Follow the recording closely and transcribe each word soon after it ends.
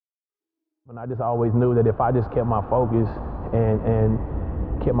And I just always knew that if I just kept my focus and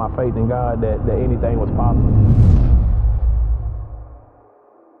kept my faith in God, that anything was possible.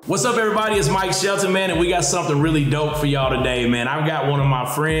 What's up, everybody? It's Mike Shelton, man, and we got something really dope for y'all today, man. I've got one of my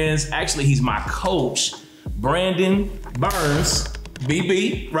friends, actually he's my coach, Brandon Burns,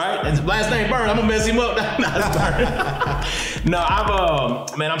 BB, right? And his last name Burns, I'm gonna mess him up. No,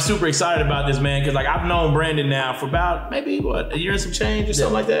 I'm super excited about this, man, because like I've known Brandon now for about maybe what, a year and some change or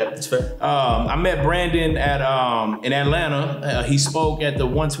something like that. That's fair. I met Brandon at in Atlanta. He spoke at the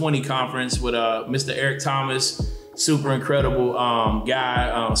 120 conference with Mr. Eric Thomas. Super incredible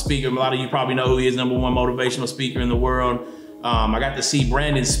guy, speaker. A lot of you probably know who he is, #1 motivational speaker in the world. I got to see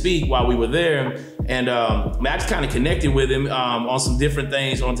Brandon speak while we were there, and I just kind of connected with him on some different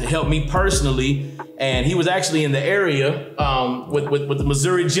things to help me personally. And he was actually in the area with the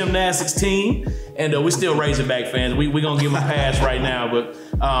Missouri gymnastics team, and we're still Razorback fans. We're gonna give him a pass right now, but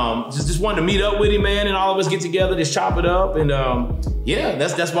just wanted to meet up with him, man, and all of us get together, just chop it up, and yeah,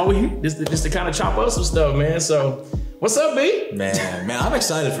 that's why we're here, just to kind of chop up some stuff, man. So what's up, B? Man, I'm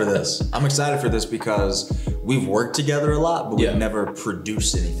excited for this. I'm excited for this because we've worked together a lot, but we've never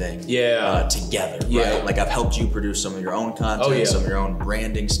produced anything together, right? Like I've helped you produce some of your own content, some of your own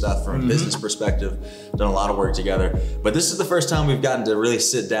branding stuff from a business perspective, done a lot of work together. But this is the first time we've gotten to really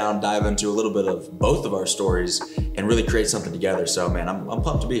sit down, dive into a little bit of both of our stories and really create something together. So man, I'm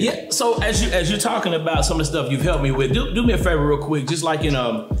pumped to be here. Yeah, so as you're talking about some of the stuff you've helped me with, do me a favor real quick, just like in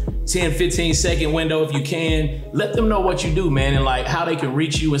a 10, 15 second window, if you can, let them know what you do, man, and like how they can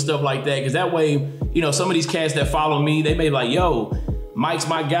reach you and stuff like that. Cause that way, you know, some of these cats that follow me, they may be like, yo, Mike's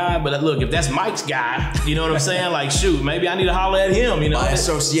my guy, but look, if that's Mike's guy, you know what I'm saying? Like, shoot, maybe I need to holler at him, you know? By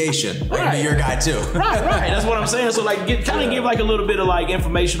association, I can be your guy too. Right, that's what I'm saying. So like, kind of give like a little bit of like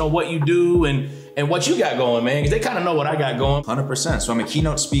information on what you do and what you got going, man, because they kind of know what I got going. 100%. So I'm a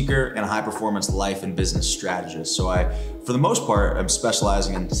keynote speaker and a high-performance life and business strategist. So for the most part, I'm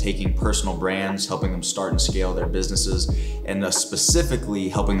specializing in taking personal brands, helping them start and scale their businesses, and specifically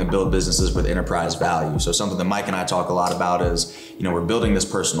helping them build businesses with enterprise value. So something that Mike and I talk a lot about is, you know, we're building this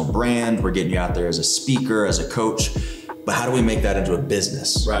personal brand, we're getting you out there as a speaker, as a coach, but how do we make that into a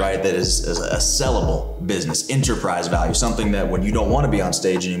business, right? That is a sellable business, enterprise value, something that when you don't want to be on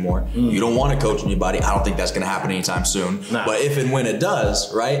stage anymore, you don't want to coach anybody. I don't think that's going to happen anytime soon. Nah. But if and when it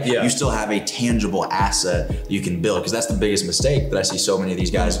does, right, you still have a tangible asset that you can build. Because that's the biggest mistake that I see so many of these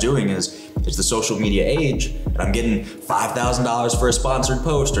guys doing is it's the social media age, and I'm getting $5,000 for a sponsored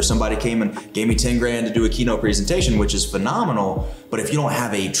post, or somebody came and gave me 10 grand to do a keynote presentation, which is phenomenal. But if you don't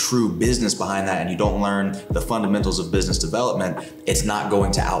have a true business behind that and you don't learn the fundamentals of business development, it's not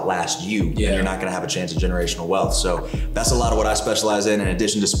going to outlast you, and you're not gonna have a chance of generational wealth. So that's a lot of what I specialize in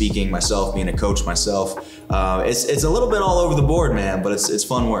addition to speaking myself, being a coach myself. It's a little bit all over the board, man, but it's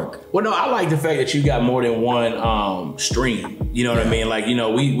fun work. Well, no, I like the fact that you got more than one stream. You know what I mean? Like, you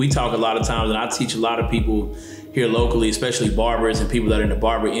know, we talk a lot of times, and I teach a lot of people here locally, especially barbers and people that are in the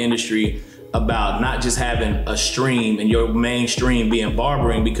barber industry, about not just having a stream and your main stream being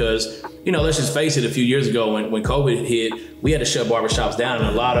barbering, because, you know, let's just face it, a few years ago when COVID hit, we had to shut barbershops down, and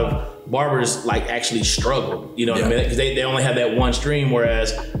a lot of barbers like actually struggled, you know what I mean? Because they only had that one stream,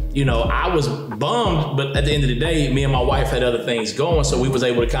 whereas, you know, I was bummed, but at the end of the day, me and my wife had other things going, so we was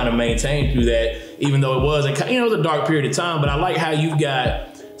able to kind of maintain through that, even though it was a dark period of time. But I like how you've got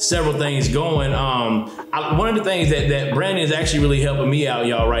several things going. One of the things that Brandon is actually really helping me out,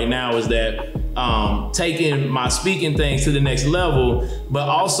 y'all, right now is that taking my speaking things to the next level, but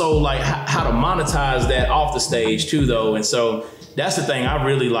also like how to monetize that off the stage too, though. And so that's the thing I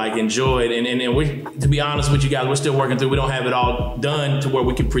really like enjoyed. And we, to be honest with you guys, we're still working through. We don't have it all done to where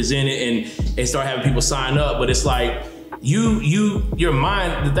we can present it and start having people sign up. But it's like your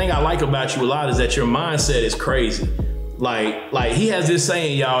mind. The thing I like about you a lot is that your mindset is crazy. Like he has this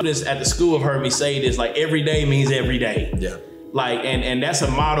saying, y'all, this at the school have heard me say this, like every day means every day. Yeah. Like, and that's a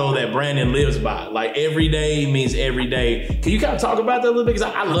motto that Brandon lives by. Like every day means every day. Can you kind of talk about that a little bit?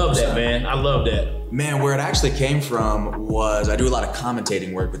 Because I love that, man. I love that. Man, where it actually came from was I do a lot of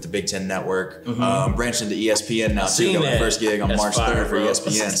commentating work with the Big Ten Network. Branched into ESPN now too. Got my first gig on March 3rd for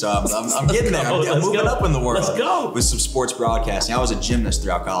ESPN. So I'm getting there. I'm moving up in the world. Let's go. With some sports broadcasting. I was a gymnast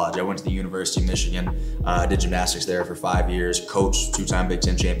throughout college. I went to the University of Michigan. I did gymnastics there for 5 years. Coached, 2-time Big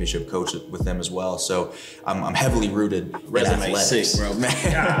Ten championship coach with them as well. So I'm heavily rooted in athletics. Sick, bro.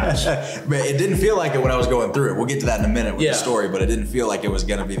 Man, man, it didn't feel like it when I was going through it. We'll get to that in a minute with the story, but it didn't feel like it was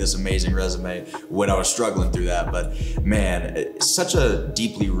going to be this amazing resume when I was struggling through that. But man, it's such a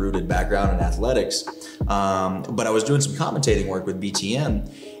deeply rooted background in athletics. But I was doing some commentating work with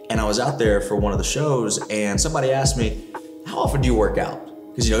BTN, and I was out there for one of the shows, and somebody asked me, how often do you work out?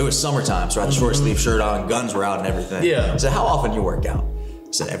 because it was summertime, so I had the short sleeve shirt on, guns were out and everything. Yeah. I said, how often you work out?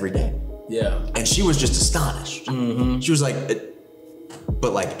 I said, every day. Yeah. And she was just astonished. She was like,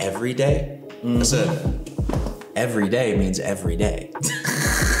 but like every day? I said, every day means every day.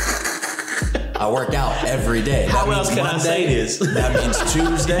 I work out every day. How else can I say this? That means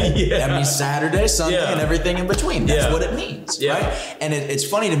Tuesday. That means Saturday, Sunday, and everything in between. That's what it means, right? And it's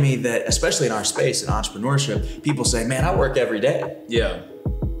funny to me that, especially in our space in entrepreneurship, people say, man, I work every day. Yeah.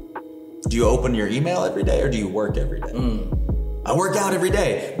 Do you open your email every day or do you work every day? I work out every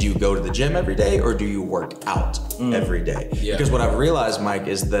day. Do you go to the gym every day or do you work out every day? Because what I've realized, Mike,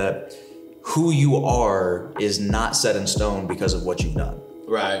 is that who you are is not set in stone because of what you've done.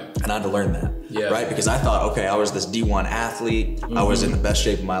 Right. And I had to learn that, right? Because I thought, okay, I was this D1 athlete. I was in the best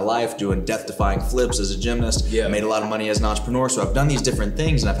shape of my life, doing death-defying flips as a gymnast. I made a lot of money as an entrepreneur. So I've done these different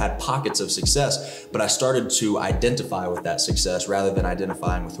things and I've had pockets of success, but I started to identify with that success rather than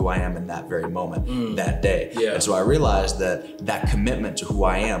identifying with who I am in that very moment, that day. And so I realized that that commitment to who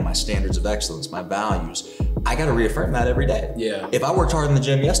I am, my standards of excellence, my values, I got to reaffirm that every day. If I worked hard in the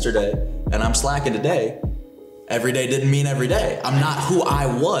gym yesterday and I'm slacking today, every day didn't mean every day. I'm not who I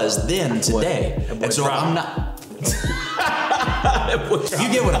was then today. And so I'm not.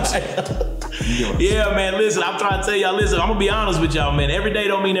 You get what I'm saying? Yeah, man, listen, I'm trying to tell y'all, listen, I'm gonna be honest with y'all, man. Every day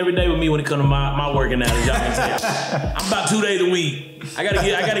don't mean every day with me when it comes to my working out, as y'all can tell. I'm about 2 days a week. I gotta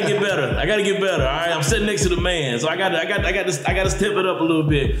get better. I gotta get better. All right, I'm sitting next to the man, so I gotta step it up a little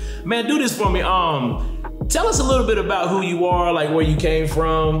bit. Man, do this for me. Tell us a little bit about who you are, like where you came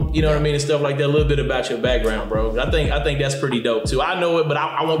from, you know what I mean, and stuff like that. A little bit about your background, bro. I think that's pretty dope too. I know it, but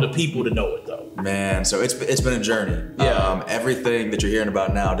I want the people to know it though. Man, so it's been a journey. Everything that you're hearing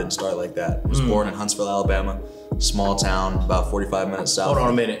about now didn't start like that. I was born in Huntsville, Alabama, small town, about 45 minutes south. Hold on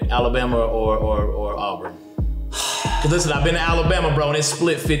a minute, Alabama or Auburn? Cause listen, I've been to Alabama, bro, and it's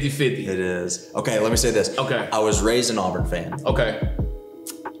split 50-50. It is. Okay, let me say this. Okay. I was raised an Auburn fan. Okay.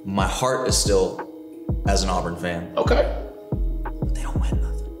 My heart is still as an Auburn fan. Okay. But they don't win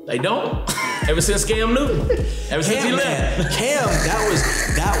nothing. They don't. Ever since Cam Newton. Ever since he left. Cam,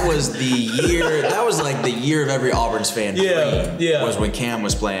 that was the year. That was like the year of every Auburn's fan dream. Was when Cam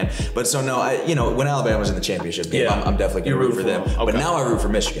was playing. But so no, when Alabama was in the championship game, I'm definitely gonna root for them. Okay. But now I root for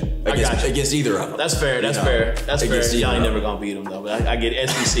Michigan against either of them. That's fair. That's fair. That's fair. Y'all ain't never gonna beat them though. But I get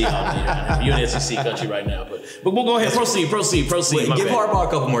SEC all year right now. You're in SEC country right now. But we'll go ahead. Proceed. Wait, give Harbaugh a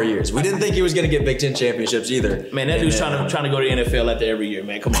couple more years. We didn't think he was gonna get Big Ten championships either. Man, that dude's trying to go to the NFL after every year,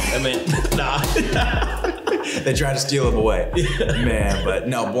 man. Come on. I mean, nah. They tried to steal him away. Man, but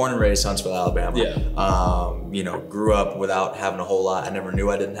no, born and raised Huntsville, Alabama. Grew up without having a whole lot. I never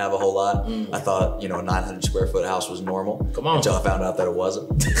knew I didn't have a whole lot. I thought, a 900 square foot house was normal. Come on. Until I found out that it wasn't.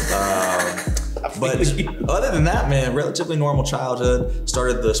 But other than that, man, relatively normal childhood.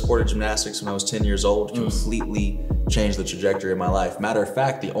 Started the sport of gymnastics when I was 10 years old. Completely changed the trajectory of my life. Matter of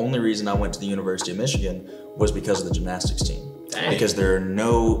fact, the only reason I went to the University of Michigan was because of the gymnastics team. Dang. Because there are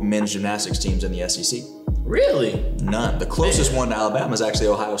no men's gymnastics teams in the SEC. Really? None. The closest one to Alabama is actually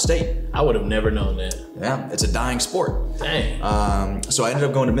Ohio State. I would have never known that. Yeah, it's a dying sport. Dang. So I ended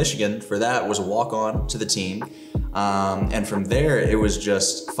up going to Michigan for that. Was a walk-on to the team. And from there, it was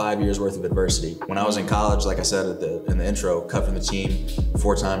just 5 years worth of adversity. When I was in college, like I said in the intro, cut from the team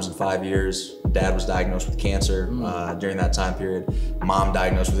 4 times in 5 years. Dad was diagnosed with cancer during that time period. Mom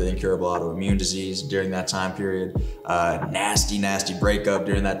diagnosed with an incurable autoimmune disease during that time period. Nasty breakup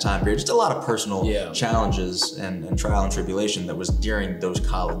during that time period. Just a lot of personal challenges and trial and tribulation that was during those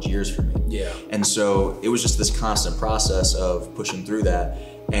college years for me. Yeah. And so it was just this constant process of pushing through that.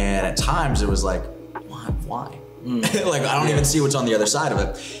 And at times it was like, why? Like, I don't even see what's on the other side of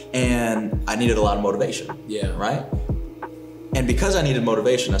it. And I needed a lot of motivation. Yeah. Right? And because I needed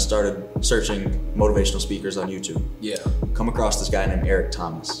motivation, I started searching motivational speakers on YouTube. Yeah. Come across this guy named Eric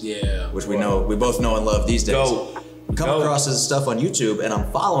Thomas. Yeah. Which we both know and love these days. Come across his stuff on YouTube, and I'm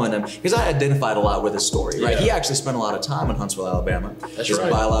following him because I identified a lot with his story, right? He actually spent a lot of time in Huntsville, Alabama. His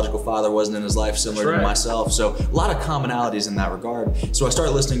biological father wasn't in his life, similar to myself. So a lot of commonalities in that regard. So I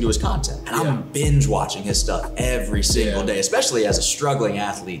started listening to his content, and I'm binge watching his stuff every single day, especially as a struggling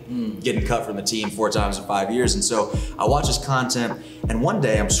athlete, getting cut from the team 4 times in 5 years. And so I watch his content, and one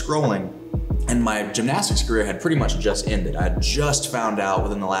day I'm scrolling, and my gymnastics career had pretty much just ended. I had just found out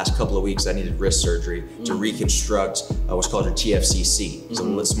within the last couple of weeks I needed wrist surgery to reconstruct what's called a TFCC. It's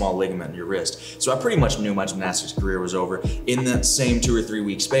a small ligament in your wrist. So I pretty much knew my gymnastics career was over. In that same 2 or 3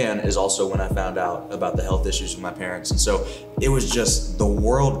 week span is also when I found out about the health issues with my parents. And so it was just, the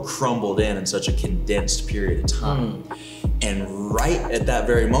world crumbled in such a condensed period of time. And right at that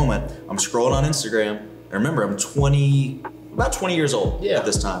very moment, I'm scrolling on Instagram. And remember, I'm 20 about 20 years old at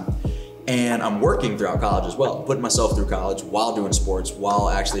this time. And I'm working throughout college as well, putting myself through college while doing sports, while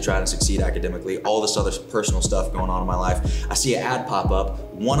actually trying to succeed academically, all this other personal stuff going on in my life. I see an ad pop up,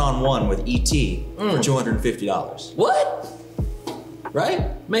 one-on-one with ET for $250. What?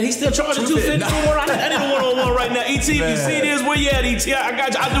 Right? Man, he's still charging $250 for one. I need a one-on-one right now. ET, if you see this, where you at, ET? I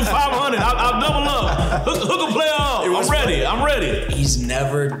got you. I'll do 500. I'll double up. Hook a player on. I'm ready. He's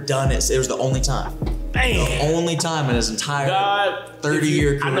never done it. It was the only time. Damn. The only time in his entire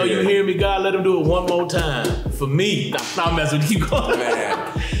 30-year career. I know you hear me, God, let him do it one more time. For me. Nah, I'm messing with you.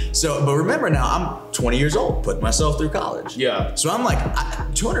 Man. So, but remember now, I'm 20 years old, putting myself through college. Yeah. So I'm like,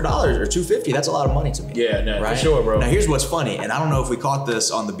 $200 or $250, that's a lot of money to me. Yeah, no, right? For sure, bro. Now here's what's funny, and I don't know if we caught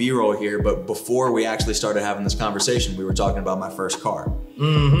this on the B-roll here, but before we actually started having this conversation, we were talking about my first car.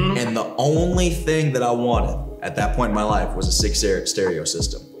 Mm-hmm. And the only thing that I wanted at that point in my life was a 6 stereo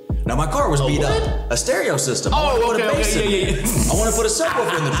system. Now my car was beat up. A stereo system. Oh, okay. I want to put a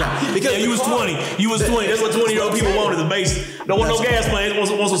subwoofer in the trunk. Because you was 20. You was 20. That's what 20-year-old people wanted, the bass. Don't want no gas playing,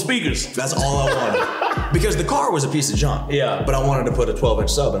 want some speakers. That's all I wanted. Because the car was a piece of junk. Yeah. But I wanted to put a 12-inch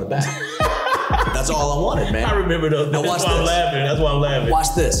sub in the back. That's all I wanted, man. I remember those. Now watch this. That's why I'm laughing.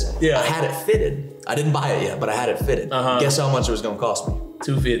 Watch this. Yeah. I had it fitted. I didn't buy it yet, but I had it fitted. Guess how much it was going to cost me?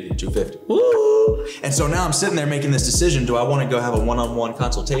 $250. Woo! And so now I'm sitting there making this decision. Do I want to go have a one-on-one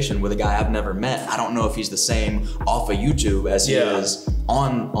consultation with a guy I've never met? I don't know if he's the same off of YouTube as he is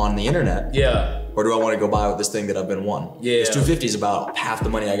on the internet. Yeah. Or do I want to go buy with this thing that I've been wanting? Yeah. This $250 is about half the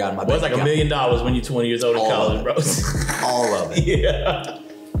money I got in my bank account. It's like $1 million when you're 20 years old in college, bro. All of it. Yeah.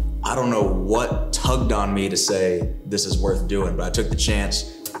 I don't know what tugged on me to say this is worth doing, but I took the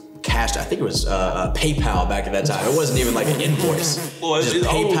chance. Cashed, I think it was PayPal back at that time. It wasn't even like an invoice. Just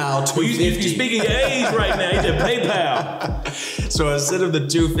PayPal $250. You're speaking your age right now. You said PayPal. So instead of the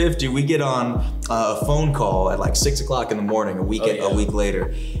 $250, we get on a phone call at like 6 o'clock in the morning, a week later,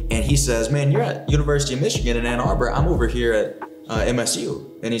 and he says, "Man, you're at University of Michigan in Ann Arbor. I'm over here at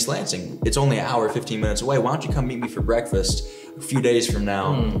MSU in East Lansing. It's only an hour, 15 minutes away. Why don't you come meet me for breakfast a few days from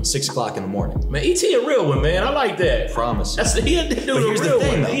now, 6 o'clock in the morning?" Man, ET a real one, man. I like that. Promise. He a real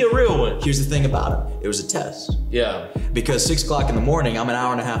one. He a real one. Here's the thing about him. It was a test. Yeah. Because 6 o'clock in the morning, I'm an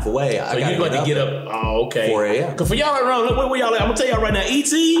hour and a half away. So you got to get up. Oh, okay. 4 a.m. Because for y'all around, where y'all at? I'm gonna tell y'all right now.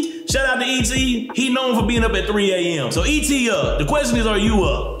 ET, shout out to ET. He known for being up at 3 a.m. So ET up. The question is, are you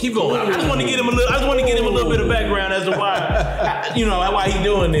up? Keep going. I just want to get him a little bit of background as to why, why he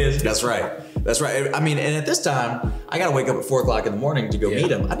doing this. That's right. That's right. I mean, and at this time, I gotta wake up at 4 o'clock in the morning to go meet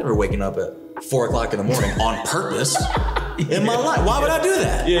him. I've never waken up at 4 o'clock in the morning on purpose in my life. Why would I do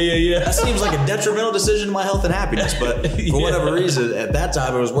that? Yeah. That seems like a detrimental decision to my health and happiness, but for whatever reason, at that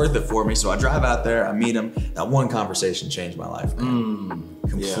time, it was worth it for me. So I drive out there, I meet him. That one conversation changed my life, man.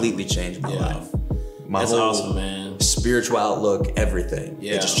 Completely changed my life. That's awesome, man. Spiritual outlook, everything.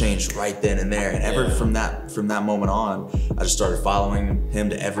 Yeah. It just changed right then and there. And ever from that moment on, I just started following him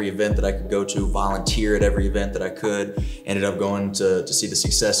to every event that I could go to, volunteer at every event that I could. Ended up going to see the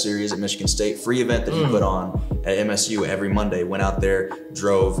Success Series at Michigan State, free event that he put on at MSU every Monday. Went out there,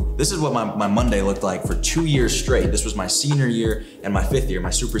 drove. This is what my Monday looked like for 2 years straight. This was my senior year and my 5th year,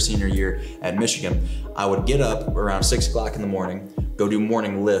 my super senior year at Michigan. I would get up around 6 o'clock in the morning, go do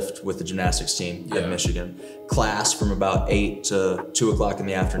morning lift with the gymnastics team at Michigan. Class from about 8 to 2 o'clock in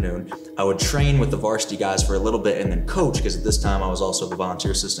the afternoon. I would train with the varsity guys for a little bit and then coach, because at this time I was also the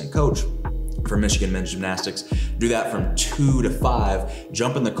volunteer assistant coach for Michigan men's gymnastics. Do that from 2 to 5,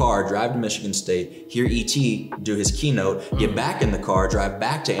 jump in the car, drive to Michigan State, hear ET do his keynote, get back in the car, drive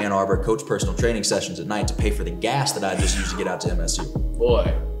back to Ann Arbor, coach personal training sessions at night to pay for the gas that I just used to get out to MSU.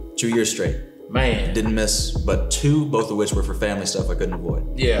 Boy. 2 years straight. Man. Didn't miss but 2, both of which were for family stuff I couldn't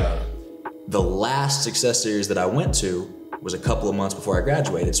avoid. Yeah. The last Success Series that I went to was a couple of months before I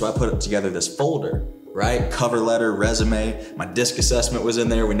graduated. So I put together this folder, right? Cover letter, resume, my disc assessment was in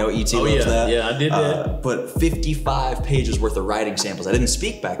there. We know ET loves that. Yeah, I did that. But 55 pages worth of writing samples. I didn't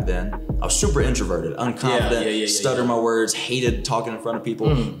speak back then. I was super introverted, unconfident, stutter my words, hated talking in front of people,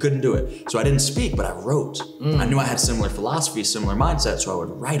 couldn't do it. So I didn't speak, but I wrote. I knew I had similar philosophy, similar mindset, so I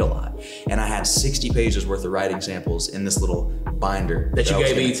would write a lot. And I had 60 pages worth of writing samples in this little binder. That you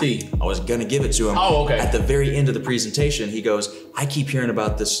gave ET? I was gonna give it to him. Oh, okay. At the very end of the presentation, he goes, "I keep hearing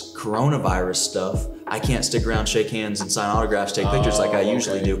about this coronavirus stuff. I can't stick around, shake hands, and sign autographs, take pictures like I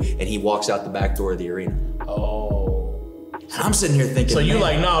usually do." And he walks out the back door of the arena. And I'm sitting here thinking, so you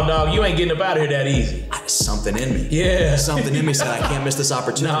like, no, dog, you ain't getting up out of here that easy. Something in me. Yeah. Something in me said, I can't miss this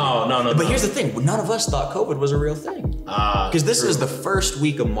opportunity. No. But here's the thing, none of us thought COVID was a real thing. Because this is the first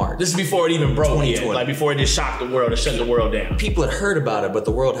week of March. This is before it even broke yet. Like before it just shocked the world and shut the world down. People had heard about it, but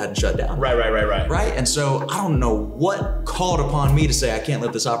the world hadn't shut down. Right. Right? And so I don't know what called upon me to say I can't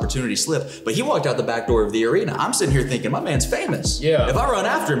let this opportunity slip. But he walked out the back door of the arena. I'm sitting here thinking, my man's famous. Yeah. If I run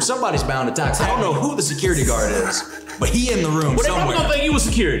after him, somebody's bound to tackle. I don't know who the security guard is, but he in the room well, somewhere. They gonna think you was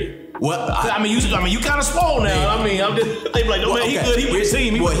security. What? I mean, you kind of swole now. I mean, I'm just they be like, no man, he good. He with the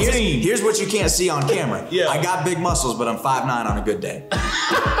team. He with the team. Here's what you can't see on camera. Yeah. I got big muscles, but I'm 5'9" on a good day.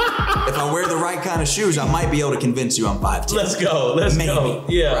 If I wear the right kind of shoes, I might be able to convince you I'm 5'10". Let's go. Let's go.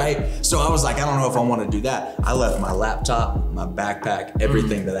 Yeah. Right? So I was like, I don't know if I want to do that. I left my laptop, my backpack,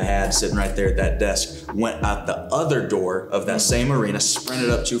 everything that I had sitting right there at that desk, went out the other door of that same arena,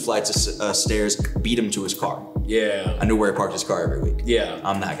 sprinted up 2 flights of stairs, beat him to his car. Yeah. I knew where he parked his car every week. Yeah.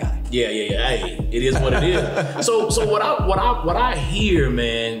 I'm that guy. Yeah. Hey, it is what it is. So what I hear,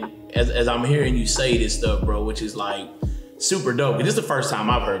 man, as I'm hearing you say this stuff, bro, which is like super dope. This is the first time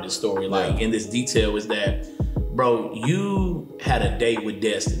I've heard this story, like in this detail, is that, bro, you had a date with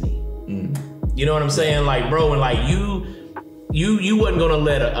destiny. You know what I'm saying? Like, bro, and like you wasn't gonna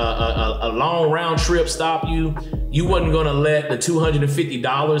let a long round trip stop you. You wasn't gonna let the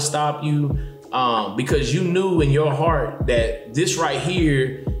 $250 stop you. Because you knew in your heart that this right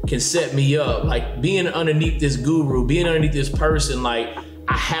here can set me up. Like being underneath this guru, being underneath this person, like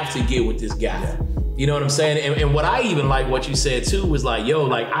I have to get with this guy. Yeah. You know what I'm saying? And what I even like what you said too was like, yo,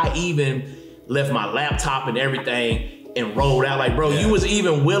 like I even left my laptop and everything and rolled out. Like, bro, you was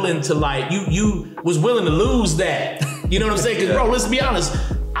even willing to like, you was willing to lose that. You know what I'm saying? Cause bro, let's be honest.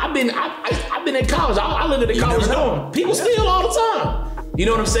 I've been in college. I lived in the college dorm. People steal all the time. You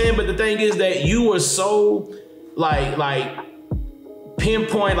know what I'm saying? But the thing is that you were so like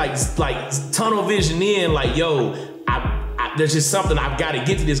pinpoint, like tunnel vision in, like, yo, there's just something I've got to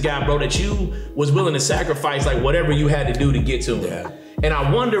get to this guy, bro, that you was willing to sacrifice like whatever you had to do to get to him. Yeah. And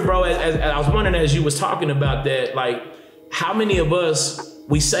I wonder, bro, as I was wondering as you was talking about that, like how many of us,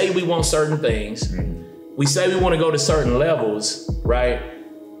 we say we want certain things, we say we want to go to certain levels, right?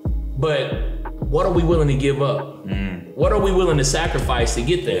 But what are we willing to give up? What are we willing to sacrifice to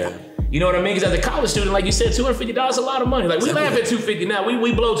get there? You know what I mean? Because as a college student, like you said, $250 is a lot of money. Like we laugh at $250 now,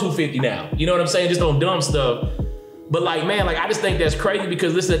 we blow $250 now. You know what I'm saying? Just on dumb stuff. But like, man, like I just think that's crazy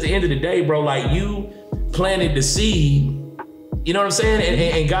because listen, at the end of the day, bro, like you planted the seed, you know what I'm saying?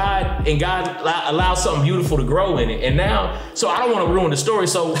 And God allowed something beautiful to grow in it. And now, so I don't want to ruin the story.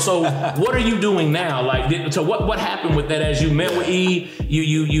 So what are you doing now? Like, so what happened with that as you met with E?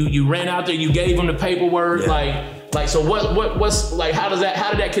 You ran out there, you gave him the paperwork, like, so what's like, how did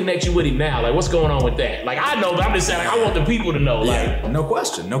that connect you with him now? Like, what's going on with that? Like, I know, but I'm just saying, like, I want the people to know. Like, no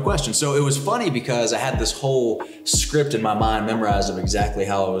question. So it was funny because I had this whole script in my mind memorized of exactly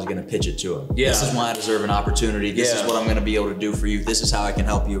how I was going to pitch it to him. Yeah. This is why I deserve an opportunity. This is what I'm going to be able to do for you. This is how I can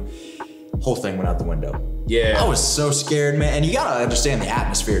help you. Whole thing went out the window. Yeah. I was so scared, man. And you got to understand the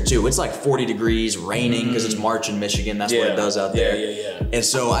atmosphere too. It's like 40 degrees, raining because it's March in Michigan. That's what it does out there. Yeah. And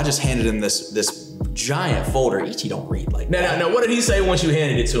so I just handed him this giant folder. E.T. don't read like that. Now, what did he say once you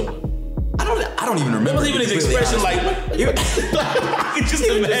handed it to him? I don't even remember. What was even his expression like? I can just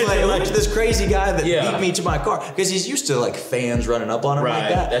imagine like this crazy guy that beat me to my car because he's used to like fans running up on him like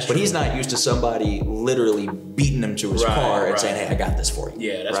that. That's true. But he's not used to somebody literally beating him to his car and saying, "Hey, I got this for you."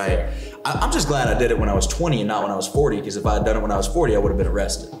 Yeah, that's fair. I'm just glad I did it when I was 20 and not when I was 40. Because if I had done it when I was 40, I would have been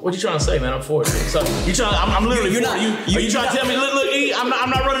arrested. What you trying to say, man? I'm 40. So you trying? I'm literally. You're not. Are you trying to tell me? Look, E, I'm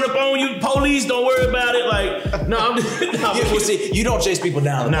not running up on you. Police, don't worry about it. Like, no, I'm. Well, see, you don't chase people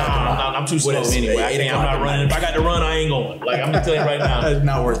down. I'm too slow anyway. I'm not running. If I got to run, I ain't going. Like, I'm just telling you right now. It's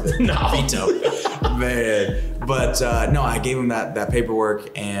not worth it. No. Veto. Man. But no, I gave him that paperwork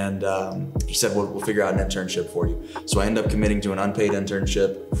and he said, we'll figure out an internship for you. So I ended up committing to an unpaid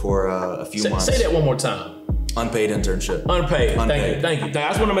internship for a few months. Say that one more time. Unpaid internship. Unpaid. Thank you. I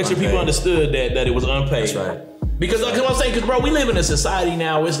just want to make sure people understood that it was unpaid. That's right. Because like I'm saying, because bro, we live in a society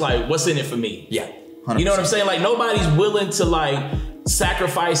now, it's like, what's in it for me? Yeah. 100%. You know what I'm saying? Like nobody's willing to like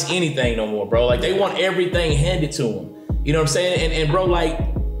sacrifice anything no more, bro. Like they want everything handed to them. You know what I'm saying? And bro, like,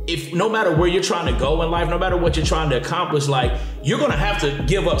 if no matter where you're trying to go in life, no matter what you're trying to accomplish, like you're gonna have to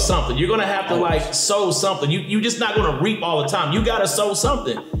give up something. You're gonna have to like sow something. You're just not gonna reap all the time. You gotta sow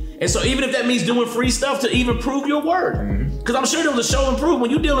something. And so even if that means doing free stuff to even prove your worth, because I'm sure there was a show and prove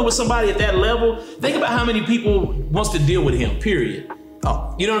when you're dealing with somebody at that level. Think about how many people wants to deal with him. Period.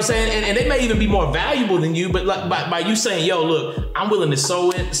 Oh, you know what I'm saying? And they may even be more valuable than you, but like by you saying, yo, look, I'm willing to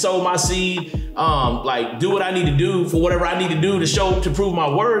sow my seed, like do what I need to do for whatever I need to do to prove my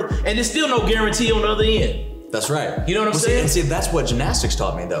worth. And there's still no guarantee on the other end. That's right. You know what I'm saying? See, that's what gymnastics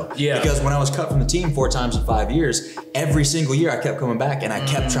taught me, though. Yeah. Because when I was cut from the team 4 times in 5 years, every single year I kept coming back and I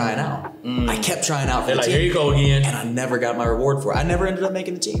kept trying out. I kept trying out for the team. Here you go again. And I never got my reward for it. I never ended up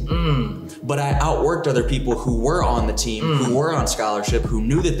making the team. But I outworked other people who were on the team, who were on scholarship, who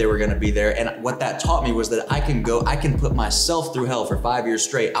knew that they were going to be there. And what that taught me was that I can put myself through hell for 5 years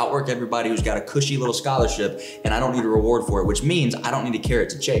straight, outwork everybody who's got a cushy little scholarship, and I don't need a reward for it, which means I don't need a carrot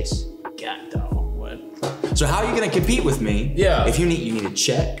to chase. God, dog. So how are you going to compete with me? Yeah. If you need a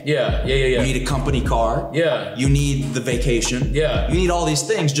check. Yeah. You need a company car. Yeah. You need the vacation. Yeah. You need all these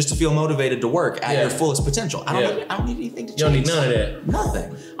things just to feel momotivated to work at your fullest potential. I don't need anything to chase. You don't need none of that.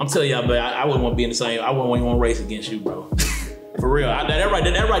 Nothing. I'm telling y'all, but I wouldn't want to be in the same. I wouldn't even want to race against you, bro. For real. That right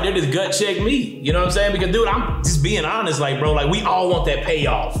there just gut check me. You know what I'm saying? Because dude, I'm just being honest, like bro, like we all want that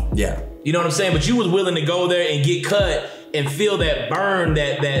payoff. Yeah. You know what I'm saying? But you was willing to go there and get cut and feel that burn,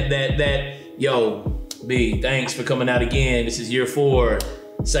 that yo, B, thanks for coming out again. This is year 4,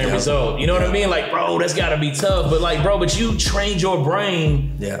 same result. You know what I mean? Like, bro, that's gotta be tough. But like, bro, but you trained your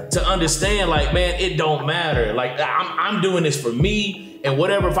brain to understand, like, man, it don't matter. Like, I'm doing this for me and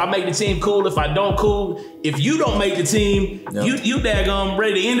whatever. If I make the team, cool. If I don't, cool. If you don't make the team, you daggum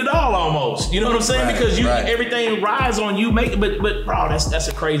ready to end it all almost. You know what I'm saying? Because everything rides on you. But bro, that's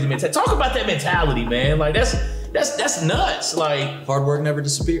a crazy mentality. Talk about that mentality, man. Like that's nuts. Like hard work never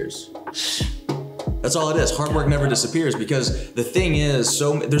disappears. That's all it is. Hard work never disappears, because the thing is,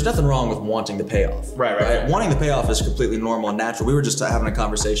 there's nothing wrong with wanting the payoff. Right. Wanting the payoff is completely normal and natural. We were just having a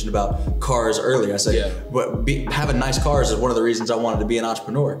conversation about cars earlier. I said, having nice cars is one of the reasons I wanted to be an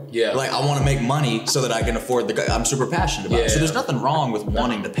entrepreneur. Yeah. Like, I want to make money so that I can afford I'm super passionate about it. So there's nothing wrong with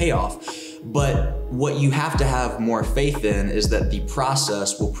wanting the payoff. But what you have to have more faith in is that the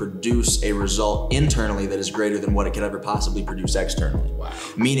process will produce a result internally that is greater than what it could ever possibly produce externally. Wow.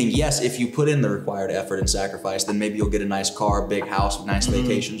 Meaning, yes, if you put in the required effort and sacrifice, then maybe you'll get a nice car, big house, nice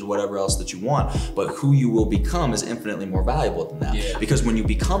vacations, or whatever else that you want. But who you will become is infinitely more valuable than that. Yeah. Because when you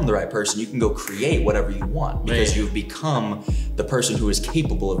become the right person, you can go create whatever you want, because you've become the person who is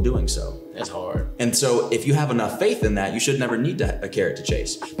capable of doing so. That's hard. And so if you have enough faith in that, you should never need a carrot to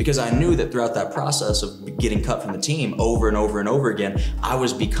chase. Because I knew that throughout that process of getting cut from the team over and over and over again, I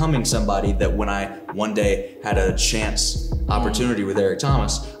was becoming somebody that when I one day had a chance opportunity with Eric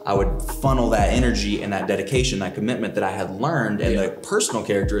Thomas, I would funnel that energy and that dedication, that commitment that I had learned, and the personal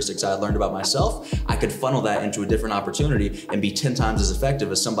characteristics I had learned about myself, I could funnel that into a different opportunity and be 10 times as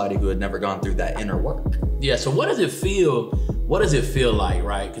effective as somebody who had never gone through that inner work. Yeah, so what does it feel like,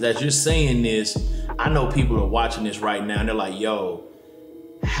 right? Because as you're saying this, I know people are watching this right now and they're like, yo,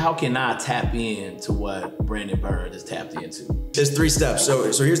 how can I tap into what Brandon Burns has tapped into? There's 3 steps. So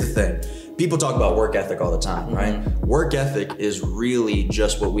here's the thing. People talk about work ethic all the time, right? Work ethic is really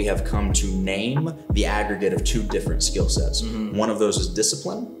just what we have come to name the aggregate of 2 different skill sets. One of those is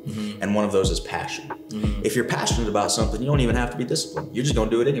discipline, and one of those is passion. If you're passionate about something, you don't even have to be disciplined. You're just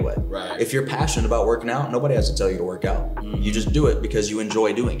gonna do it anyway. Right. If you're passionate about working out, nobody has to tell you to work out. You just do it because you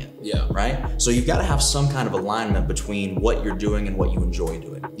enjoy doing it. Yeah. Right? So you've got to have some kind of alignment between what you're doing and what you enjoy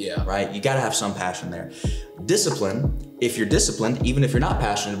doing. Yeah. Right? You got to have some passion there. Discipline, if you're disciplined, even if you're not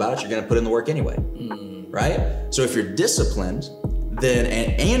passionate about it, you're gonna put in the work anyway. Right? So if you're disciplined, then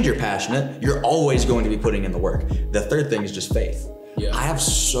and you're passionate, you're always going to be putting in the work. The third thing is just faith. Yeah. I have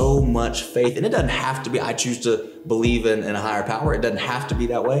so much faith, and it doesn't have to be, I choose to believe in a higher power. It doesn't have to be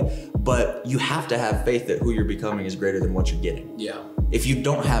that way, but you have to have faith that who you're becoming is greater than what you're getting. Yeah. If you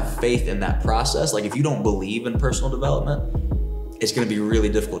don't have faith in that process, like if you don't believe in personal development, it's gonna be really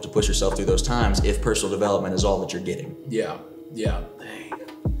difficult to push yourself through those times if personal development is all that you're getting. Yeah, yeah, dang.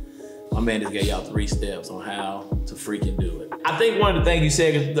 My man just gave y'all 3 steps on how to freaking do it. I think one of the things you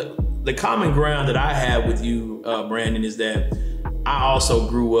said is the common ground that I have with you, Brandon, is that I also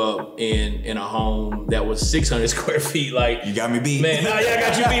grew up in a home that was 600 square feet. Like, you got me beat. Man, I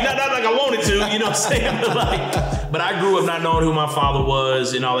got you beat. Not like I wanted to, you know what I'm saying? But I grew up not knowing who my father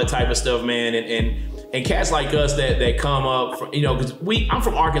was and all that type of stuff, man. And cats like us that come up from, you know, because I'm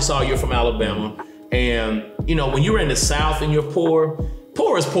from Arkansas, you're from Alabama. And, you know, when you're in the South and you're poor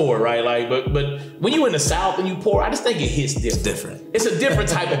is poor, right? Like, but when you're in the South and you poor, I just think it hits different. It's different. It's a different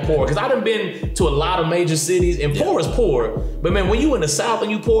type of poor. Because I done been to a lot of major cities and poor is poor. But man, when you in the South and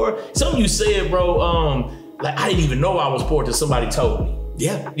you poor, something you said, bro, like I didn't even know I was poor till somebody told me.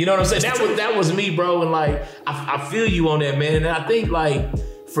 Yeah. You know what I'm saying? That was me, bro. And like, I feel you on that, man. And I think like,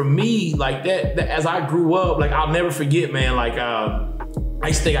 for me, like that as I grew up, like I'll never forget, man, like I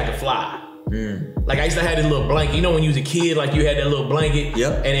used to think I could fly. Like I used to have this little blanket. You know when you was a kid, like you had that little blanket,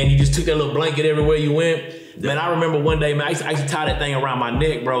 and then you just took that little blanket everywhere you went. Man, I remember one day, man, I used to tie that thing around my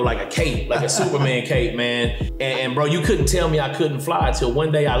neck, bro, like a cape, like a Superman cape, man. And bro, you couldn't tell me I couldn't fly until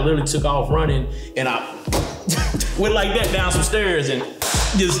one day I literally took off running and I went like that down some stairs and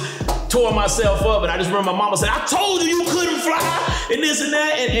just tore myself up. And I just remember my mama said, I told you couldn't fly and this and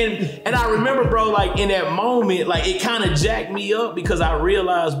that. And I remember, bro, like in that moment, like it kind of jacked me up because I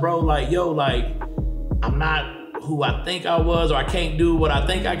realized, bro, like, yo, like I'm not who I think I was, or I can't do what I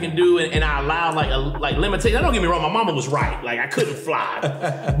think I can do, and I allowed like limitations. Don't get me wrong, my mama was right. Like I couldn't fly,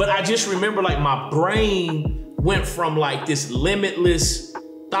 but I just remember like my brain went from like this limitless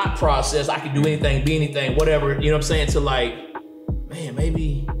thought process, I could do anything, be anything, whatever, you know what I'm saying, to like,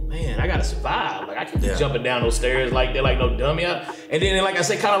 man, I gotta survive. Like I can't be jumping down those stairs like they're like no dummy. And then like I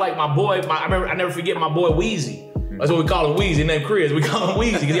say, kind of like my boy, I never forget my boy Wheezy. That's what we call him, Weezy. His name Chris. We call him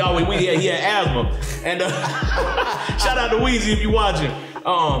Weezy because he always he had asthma. And shout out to Weezy if you watching.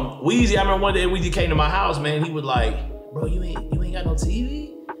 Weezy, I remember one day Weezy came to my house, man. He was like, "Bro, you ain't got no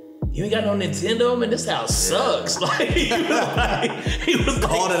TV? You ain't got no Nintendo, man. This house sucks." Like he was like,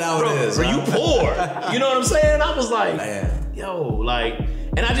 called it out. It is. Bro, you poor. You know what I'm saying? I was like, man. Yo, like,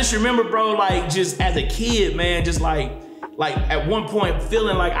 and I just remember, bro, like just as a kid, man, just like at one point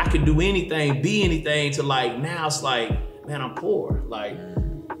feeling like I could do anything, be anything, to like now it's like, man, I'm poor. Like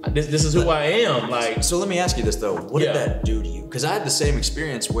this is who I am. Like, so let me ask you this though. What did that do to you? Because I had the same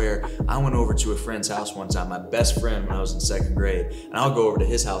experience where I went over to a friend's house one time, my best friend when I was in 2nd grade, and I'll go over to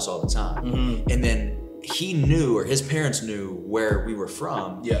his house all the time. And then he knew, or his parents knew where we were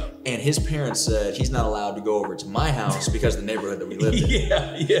from. And his parents said he's not allowed to go over to my house because of the neighborhood that we lived in.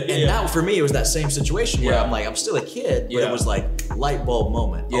 And now for me, it was that same situation where I'm like, I'm still a kid, but it was like light bulb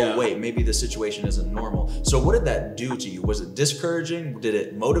moment. Oh wait, maybe the situation isn't normal. So what did that do to you? Was it discouraging? Did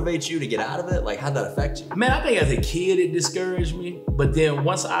it motivate you to get out of it? Like how'd that affect you? Man, I think as a kid it discouraged me. But then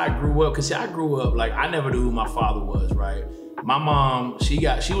once I grew up, cause I grew up, like I never knew who my father was, right? My mom, she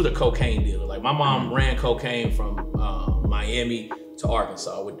was a cocaine dealer. Like my mom ran cocaine from Miami to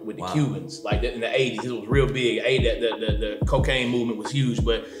Arkansas with the Cubans. Like in the 80s, it was real big. The cocaine movement was huge,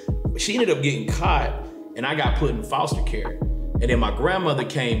 but she ended up getting caught and I got put in foster care. And then my grandmother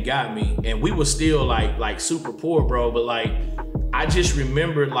came, got me, and we were still like super poor, bro. But like, I just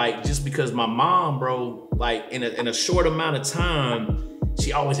remembered like, just because my mom, bro, like in a short amount of time,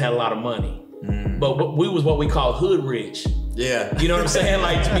 she always had a lot of money. But we was what we call hood rich. You know what I'm saying?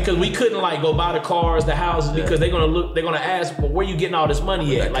 Like, because we couldn't like go buy the cars, the houses, because they're gonna ask, but where you getting all this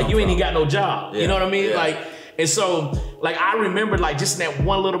money at? Like you ain't even got no job. You know what I mean? Like, and so like I remember like just in that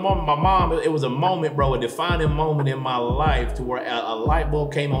one little moment, my mom, it was a moment, bro, a defining moment in my life to where a light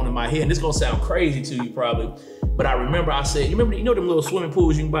bulb came on in my head. And this is gonna sound crazy to you probably, but I remember I said, you know them little swimming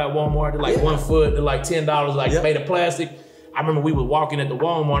pools you can buy at Walmart? They're like 1 foot, they're like $10, like made of plastic. I remember we were walking at the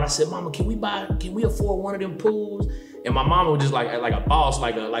Walmart and I said, Mama, can we afford one of them pools? And my mama was just like a boss,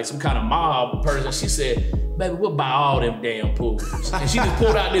 like some kind of mob person. She said, baby, we'll buy all them damn pools. And she just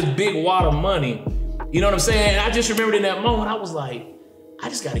pulled out this big wad of money. You know what I'm saying? And I just remembered in that moment, I was like, I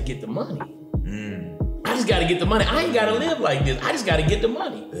just gotta get the money. I just gotta get the money. I ain't gotta live like this. I just gotta get the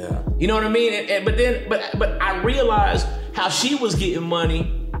money. You know what I mean? But I realized how she was getting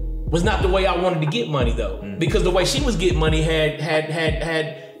money was not the way I wanted to get money though. Because the way she was getting money had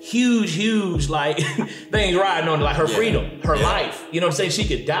huge like things riding on it, like her freedom, her life. You know what I'm saying? She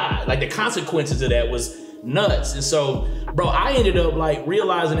could die. Like the consequences of that was nuts. And so, bro, I ended up like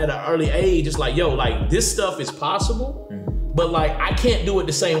realizing at an early age, it's like, yo, like this stuff is possible, but like I can't do it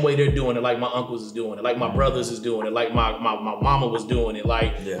the same way they're doing it, like my uncles is doing it, like my brothers is doing it, like my mama was doing it,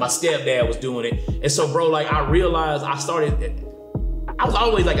 like my stepdad was doing it. And so, bro, like I realized I was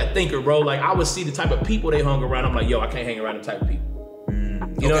always like a thinker, bro. Like I would see the type of people they hung around. I'm like, yo, I can't hang around them type of people.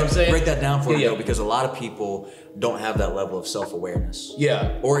 You know what I'm saying? Break that down for me, though, because a lot of people don't have that level of self-awareness.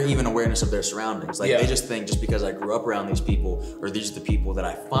 Or even awareness of their surroundings. Like they just think just because I grew up around these people, or these are the people that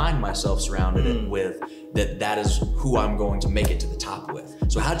I find myself surrounded with, that is who I'm going to make it to the top with.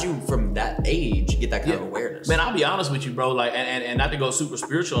 So how'd you, from that age, get that kind of awareness? Man, I'll be honest with you, bro. Like, and not to go super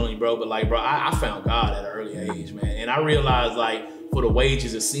spiritual on you, bro, but like, bro, I found God at an early age, man. And I realized, like, for the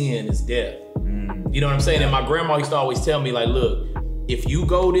wages of sin is death. You know what I'm saying? And my grandma used to always tell me, like, look, if you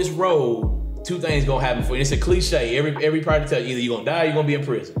go this road, two things gonna happen for you. It's a cliche. Every party tell you, either you're gonna die or you're gonna be in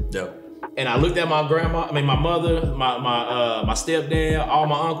prison. And I looked at my grandma, my mother, my stepdad, all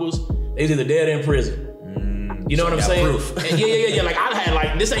my uncles, they was either dead or in prison. You know what I'm saying? And yeah. Like I had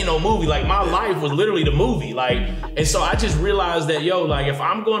like, this ain't no movie. Like my life was literally the movie. Like, and so I just realized that, yo, like if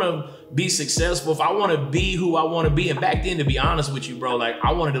I'm gonna be successful, if I want to be who I want to be, and back then, to be honest with you, bro, like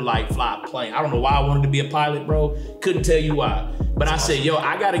I wanted to like fly a plane. I don't know why I wanted to be a pilot, bro. Couldn't tell you why. But I said, yo,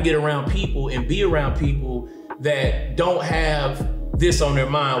 I got to get around people and be around people that don't have this on their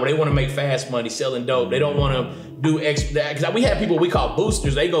mind, where they want to make fast money selling dope. They don't want to do because we had people we call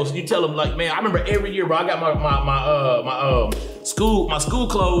boosters. They go, you tell them like, man, I remember every year, bro, I got my school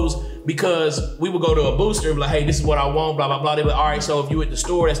clothes, because we would go to a booster and be like, hey, this is what I want, blah, blah, blah. They'd be like, all right, so if you at the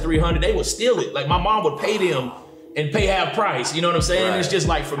store, that's $300. They would steal it. Like my mom would pay them and pay half price. You know what I'm saying? Right. It's just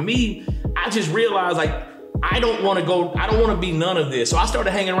like, for me, I just realized like, I don't want to be none of this. So I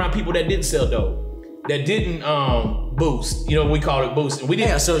started hanging around people that didn't sell dope, that didn't boost. You know, we called it boosting. We didn't.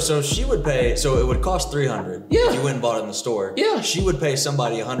 Yeah, so she would pay, so it would cost $300. Yeah. If you went and bought it in the store. Yeah. She would pay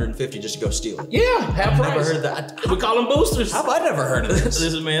somebody $150 just to go steal it. Yeah, half price. Never heard of that. We call them boosters. How have I never heard of this?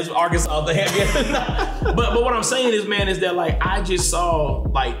 This is, man, it's Arkansas thing. but what I'm saying is, man, is that like, I just saw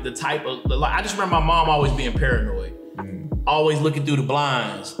like the type of, like, I just remember my mom always being paranoid. Always looking through the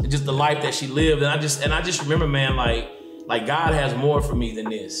blinds, just the life that she lived. And I just remember, man, like God has more for me than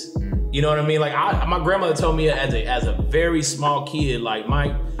this. You know what I mean? Like my grandmother told me as a very small kid, like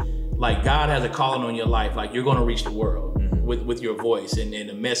Mike, like God has a calling on your life. Like you're gonna reach the world with your voice and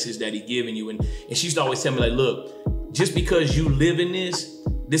the message that He given you. And she used to always tell me like, look, just because you live in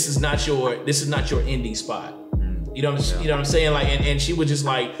this is not your ending spot. You know what I'm saying? Like, and she was just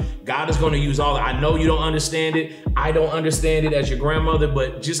like, God is going to use all that. I know you don't understand it. I don't understand it as your grandmother,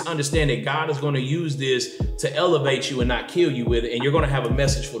 but just understand that God is going to use this to elevate you and not kill you with it. And you're going to have a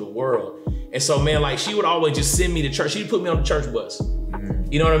message for the world. And so, man, like she would always just send me to church. She'd put me on the church bus.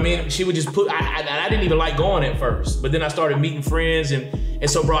 You know what I mean? She would just put, I didn't even like going at first, but then I started meeting friends. And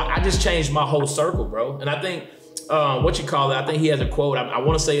so, bro, I just changed my whole circle, bro. And I think, I think he has a quote, I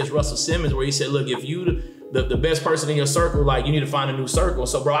want to say it's Russell Simmons, where he said, look, if you the best person in your circle, like you need to find a new circle.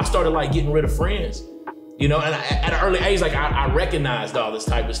 So bro, I started like getting rid of friends, you know, and at an early age, like I recognized all this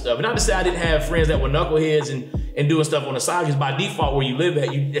type of stuff. And not to say I didn't have friends that were knuckleheads and doing stuff on the side, because by default where you live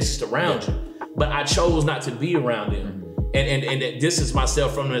at, it's just around you. But I chose not to be around them and distance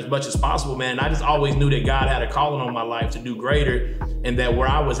myself from them as much as possible, man. I just always knew that God had a calling on my life to do greater, and that where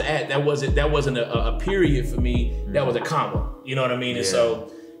I was at, that wasn't a period for me, that was a comma, you know what I mean? And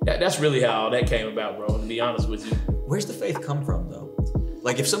so that's really how that came about, bro, to be honest with you. Where's the faith come from, though?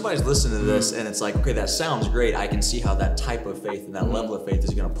 Like, if somebody's listening to this and it's like, okay, that sounds great. I can see how that type of faith and that level of faith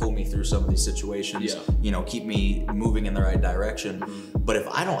is going to pull me through some of these situations, you know, keep me moving in the right direction. But if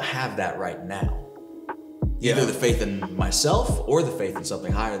I don't have that right now, either the faith in myself or the faith in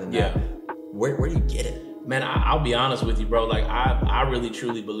something higher than that, where do you get it? Man, I'll be honest with you, bro. Like, I really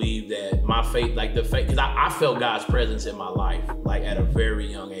truly believe that my faith, like the faith, because I felt God's presence in my life, like at a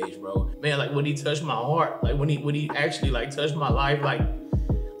very young age, bro. Man, like when He touched my heart, like when he actually like touched my life,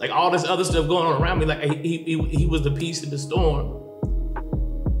 like all this other stuff going on around me, like he was the peace in the storm.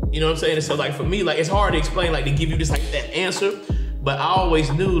 You know what I'm saying? And so like for me, like it's hard to explain, like to give you just like that answer, but I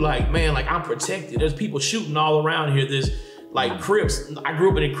always knew, like, man, like I'm protected. There's people shooting all around here. There's like Crips. I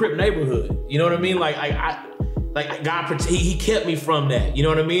grew up in a Crip neighborhood. You know what I mean? Like God, he kept me from that. You know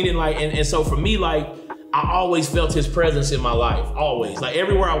what I mean? And like, and so for me, like I always felt His presence in my life. Always. Like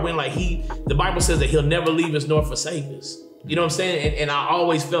everywhere I went, like the Bible says that He'll never leave us nor forsake us. You know what I'm saying? And I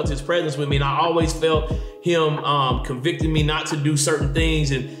always felt His presence with me, and I always felt Him convicting me not to do certain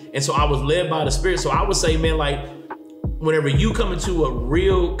things. And so I was led by the Spirit. So I would say, man, like whenever you come into a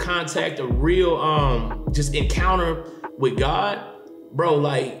real contact, a real just encounter with God, bro,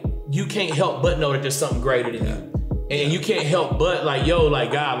 like you can't help but know that there's something greater than you. And you can't help but like, yo,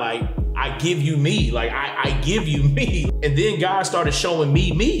 like God, like I give you me, like I give you me. And then God started showing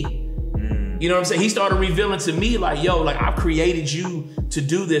me. You know what I'm saying? He started revealing to me like, yo, like I've created you to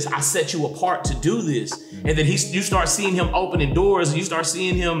do this. I set you apart to do this. And then you start seeing Him opening doors, and you start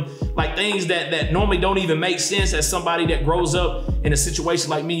seeing Him like things that normally don't even make sense as somebody that grows up in a situation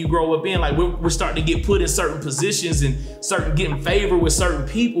like me, you grow up in. Like we're starting to get put in certain positions and getting favor with certain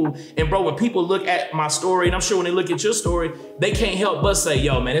people. And bro, when people look at my story, and I'm sure when they look at your story, they can't help but say,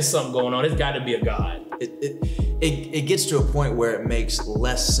 yo, man, there's something going on. There's got to be a God. It gets to a point where it makes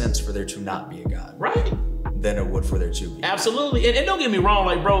less sense for there to not be a God. Right. Than it would for there to be. Absolutely. And don't get me wrong,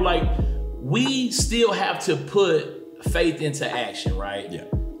 like, bro, like we still have to put faith into action, right? Yeah.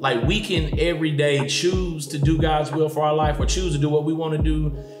 Like we can every day choose to do God's will for our life, or choose to do what we want to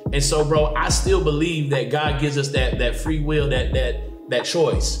do. And so, bro, I still believe that God gives us that free will, that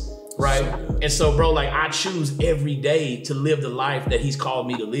choice, right? So and so, bro, like I choose every day to live the life that He's called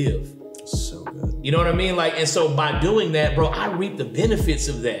me to live. So good. You know what I mean? Like, and so by doing that, bro, I reap the benefits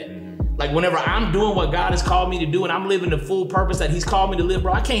of that. Like whenever I'm doing what God has called me to do and I'm living the full purpose that he's called me to live,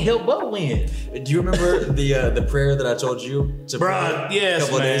 bro, I can't help but win. Do you remember the prayer that I told you to pray a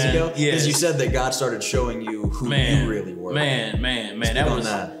couple of days ago? Yes. Because you said that God started showing you who you really were. Man.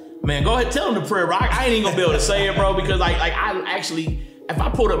 Man, go ahead, tell him the prayer, bro. I ain't even gonna be able to say it, bro, because I actually, if I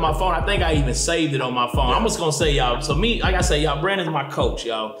pulled up my phone, I think I even saved it on my phone. I'm just gonna say, y'all, so me, like I say, y'all, Brandon's my coach,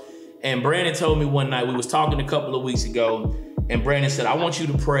 y'all. And Brandon told me one night, we was talking a couple of weeks ago, and Brandon said, I want you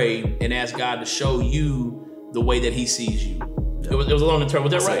to pray and ask God to show you the way that he sees you. Yep. It was along the term,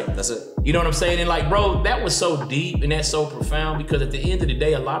 was that right? That's it. You know what I'm saying? And like, bro, that was so deep and that's so profound, because at the end of the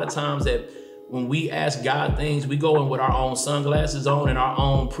day, a lot of times that when we ask God things, we go in with our own sunglasses on and our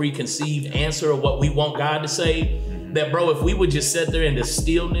own preconceived answer of what we want God to say. That, bro, if we would just sit there in the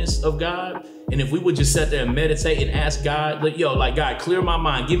stillness of God, and if we would just sit there and meditate and ask God, like, yo, like, God, clear my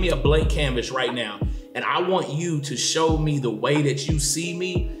mind, give me a blank canvas right now, and I want you to show me the way that you see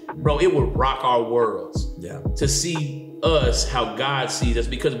me, bro, it would rock our worlds. Yeah. To see us how God sees us,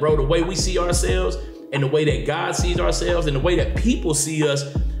 because, bro, the way we see ourselves and the way that God sees ourselves and the way that people see us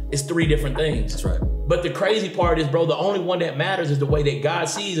is three different things. That's right. But the crazy part is, bro, the only one that matters is the way that God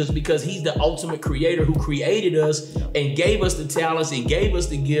sees us, because he's the ultimate creator who created us and gave us the talents and gave us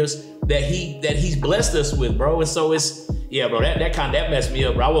the gifts that he's blessed us with, bro. And so it's, yeah, bro, that messed me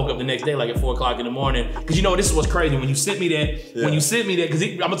up, bro. I woke up the next day like at 4 o'clock in the morning. Cause you know, this is what's crazy. When you sent me that, cause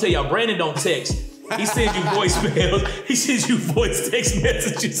I'm gonna tell y'all, Brandon don't text. He sends you voicemails. He sends you voice text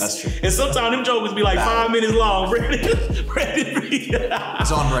messages. That's true. And sometimes them jokers be like 5 minutes long. Brandon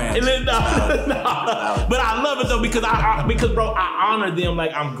it's on brand. But I love it though, because bro, I honor them.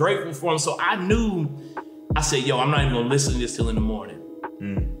 Like, I'm grateful for them. So I said, yo, I'm not even gonna listen to this till in the morning.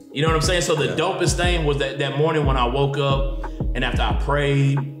 You know what I'm saying? So the dopest thing was that morning when I woke up, and after I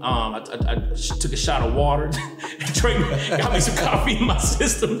prayed, I took a shot of water, got me some coffee in my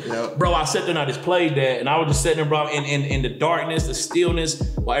system. Yep. Bro, I sat there and I just played that, and I was just sitting there, bro, in the darkness, the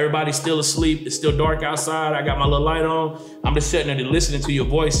stillness, while everybody's still asleep. It's still dark outside. I got my little light on. I'm just sitting there and listening to your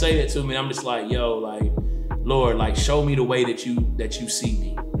voice say that to me. And I'm just like, yo, like, Lord, like, show me the way that you see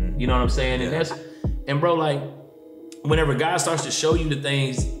me. You know what I'm saying? Yeah. And bro, like, whenever God starts to show you the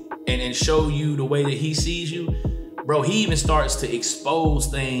things and show you the way that he sees you, bro, he even starts to expose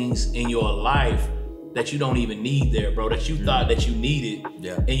things in your life that you don't even need there, bro, that you thought that you needed.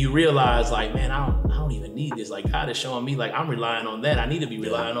 Yeah. And you realize, like, man, I don't even need this. Like, God is showing me, like, I'm relying on that. I need to be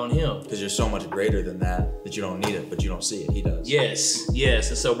relying on him. Because you're so much greater than that you don't need it, but you don't see it. He does. Yes.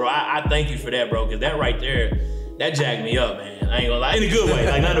 And so, bro, I thank you for that, bro, because that right there, that jacked me up, man. I ain't gonna lie, in a good way,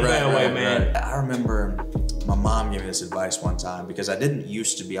 like, not in a bad way, man. I remember my mom gave me this advice one time, because I didn't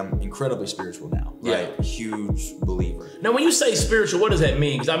used to be. I'm incredibly spiritual now, right? Huge believer. Now, when you say spiritual, what does that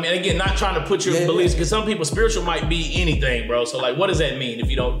mean? Because I mean, again, not trying to put your beliefs, because some people, spiritual might be anything, bro. So like, what does that mean if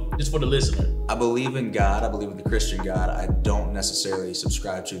you don't, just for the listener? I believe in God. I believe in the Christian God. I don't necessarily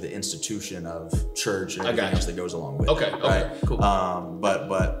subscribe to the institution of church and everything else that goes along with it. Okay, cool.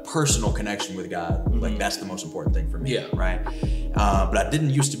 But personal connection with God, like, that's the most important thing for me, right? But I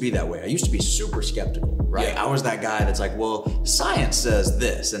didn't used to be that way. I used to be super skeptical, right? I was that guy that's like, well, science says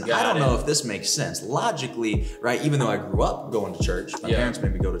this, and I don't know if this makes sense. Logically, right? Even though I grew up going to church, my parents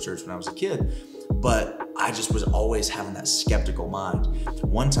made me go to church when I was a kid, but I just was always having that skeptical mind.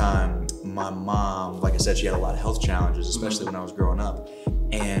 One time, my mom, like I said, she had a lot of health challenges, especially when I was growing up,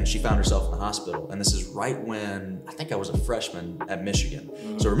 and she found herself in the hospital. And this is right when I think I was a freshman at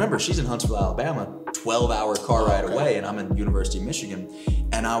Michigan. So remember, she's in Huntsville, Alabama, 12-hour car ride away, and I'm in University of Michigan.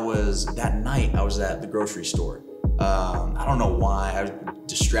 And that night I was at the grocery store. I don't know why. I was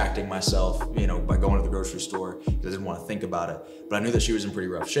distracting myself, by going to the grocery store, because I didn't want to think about it. But I knew that she was in pretty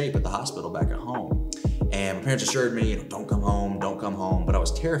rough shape at the hospital back at home. And my parents assured me, don't come home. But I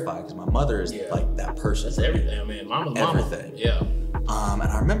was terrified, because my mother is like that person. That's everything, man. Mama's everything. Yeah. And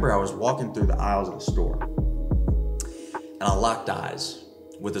I remember I was walking through the aisles of the store, and I locked eyes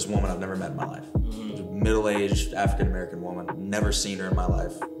with this woman I've never met in my life. It was a middle-aged African-American woman. Never seen her in my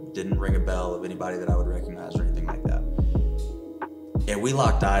life. Didn't ring a bell of anybody that I would recognize or anything like that. And we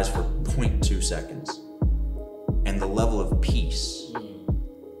locked eyes for 0.2 seconds. And the level of peace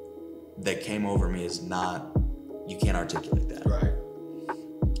that came over me is you can't articulate that. Right.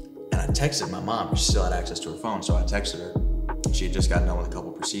 And I texted my mom. She still had access to her phone, so I texted her. She had just gotten done with a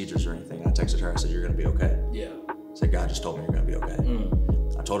couple procedures or anything. And I texted her, I said, you're gonna be okay. Yeah. I said, God just told me you're gonna be okay.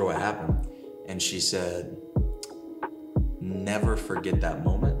 I told her what happened, and she said, never forget that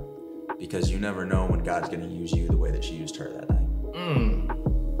moment, because you never know when God's gonna use you the way that she used her that night.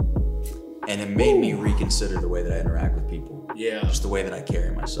 And it made me reconsider the way that I interact with people. Yeah. Just the way that I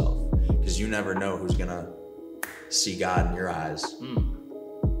carry myself. Because you never know who's gonna see God in your eyes,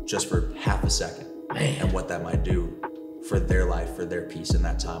 just for half a second, and what that might do for their life, for their peace in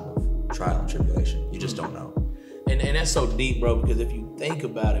that time of trial and tribulation. You just don't know. And that's so deep, bro, because if you think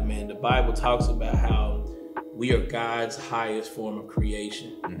about it, man, the Bible talks about how we are God's highest form of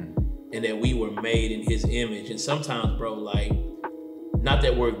creation, and that we were made in his image. And sometimes, bro, like, not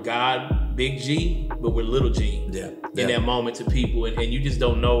that we're God, big G, but we're little G in that moment to people. And you just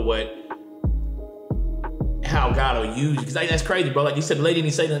don't know how God will use you. Because that's crazy, bro. Like you said, the lady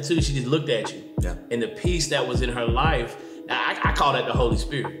didn't say nothing too. She just looked at you. Yeah. And the peace that was in her life, I call that the Holy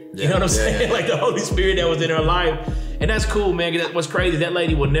Spirit. You know what I'm saying? Like the Holy Spirit that was in her life. And that's cool, man. That's what's crazy. That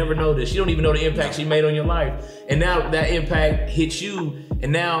lady will never know this. She don't even know the impact she made on your life. And now that impact hits you.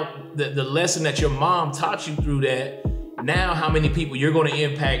 And now the lesson that your mom taught you through that, now how many people you're going to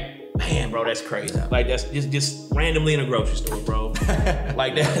impact. Man, bro, that's crazy. Like that's just randomly in a grocery store, bro.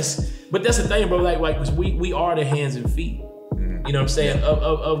 Like but that's the thing, bro. Like we are the hands and feet. You know what I'm saying?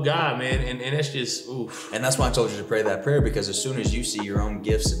 Of God, man. And that's just, oof. And that's why I told you to pray that prayer, because as soon as you see your own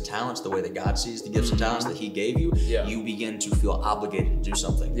gifts and talents the way that God sees the gifts and talents that he gave you, you begin to feel obligated to do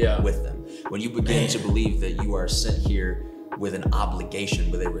something with them. When you begin to believe that you are sent here with an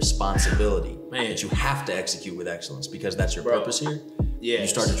obligation, with a responsibility that you have to execute with excellence because that's your purpose here, you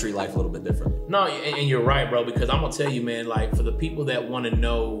start to treat life a little bit different. No, and you're right, bro, because I'm going to tell you, man, like for the people that want to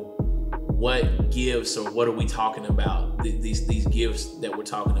know what gifts or what are we talking about, these gifts that we're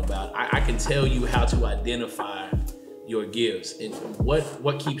talking about, I can tell you how to identify your gifts and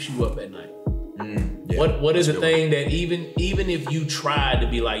what keeps you up at night. What is the thing that even if you tried to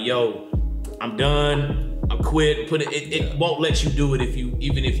be like, yo, I'm done, I'm quit, it won't let you do it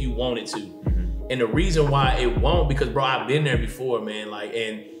even if you wanted to. And the reason why it won't, because bro, I've been there before, man. Like,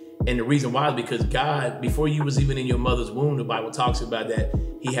 and the reason why is because God, before you was even in your mother's womb, the Bible talks about that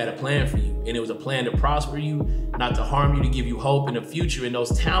he had a plan for you. And it was a plan to prosper you, not to harm you, to give you hope in the future. And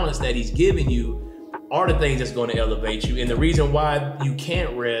those talents that he's given you are the things that's going to elevate you. And the reason why you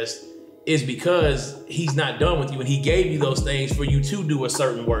can't rest is because he's not done with you. And he gave you those things for you to do a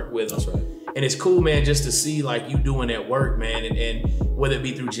certain work with him. That's right. And it's cool, man, just to see like you doing that work, man. And whether it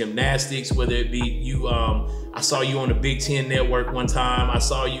be through gymnastics, whether it be you, I saw you on the Big Ten Network one time. I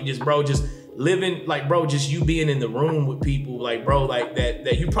saw you just living, like, bro, just you being in the room with people, like, bro, like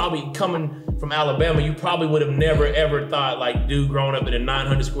that you probably coming from Alabama, you probably would have never, ever thought, like, dude, growing up in a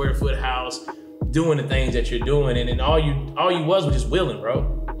 900 square foot house, doing the things that you're doing. And all you was just willing,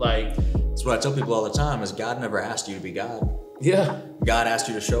 bro. Like, that's what I tell people all the time is God never asked you to be God. Yeah. God asked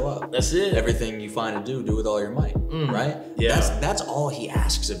you to show up. That's it. Everything you find to do with all your might, right? Yeah. That's all he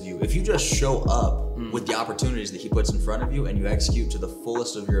asks of you. If you just show up with the opportunities that he puts in front of you and you execute to the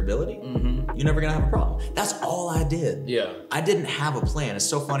fullest of your ability, you're never gonna have a problem. That's all I did. Yeah. I didn't have a plan. It's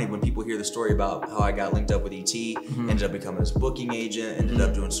so funny when people hear the story about how I got linked up with ET, ended up becoming his booking agent, ended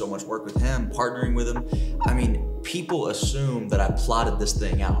up doing so much work with him, partnering with him. I mean, people assume that I plotted this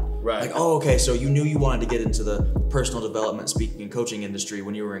thing out. Right. Like, oh, okay, so you knew you wanted to get into the personal development, speaking, and coaching industry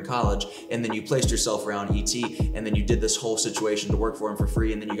when you were in college, and then you placed yourself around ET, and then you did this whole situation to work for him for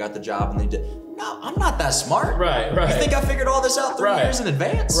free, and then you got the job, and then no, I'm not that smart. Right. You think I figured all this out 3 years in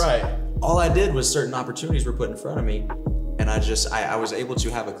advance? Right. All I did was certain opportunities were put in front of me, and I was able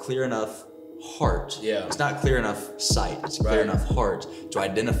to have a clear enough heart. Yeah. It's not clear enough sight. It's a clear enough heart to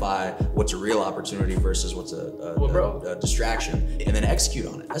identify what's a real opportunity versus what's a distraction, and then execute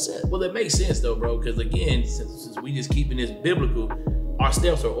on it. That's it. Well, it makes sense though, bro, because again, since we just keeping this biblical, our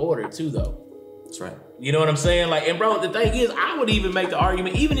steps are ordered too, though. That's right. You know what I'm saying? Like, and bro, the thing is, I would even make the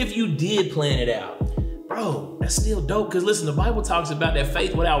argument, even if you did plan it out, bro, that's still dope. Because listen, the Bible talks about that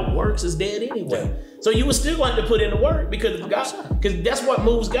faith without works is dead anyway. Yeah. So you would still want to put in the work because that's what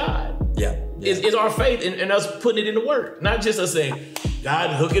moves God. Yeah. Is our faith and us putting it into work, not just us saying,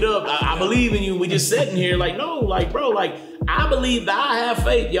 God, hook it up. I believe in you. We just sitting here like, no, like, bro, like, I believe that I have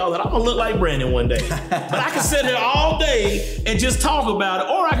faith, y'all, that I'm gonna look like Brandon one day. But I can sit here all day and just talk about it,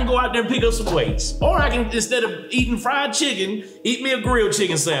 or I can go out there and pick up some weights, or I can, instead of eating fried chicken, eat me a grilled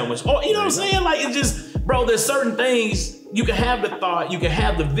chicken sandwich, or you know what I'm saying? Like, it's just, bro, there's certain things, you can have the thought, you can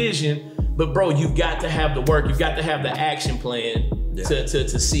have the vision, but bro, you've got to have the work, you've got to have the action plan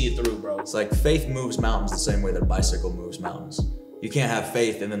to see it through, bro. It's like faith moves mountains the same way that a bicycle moves mountains. You can't have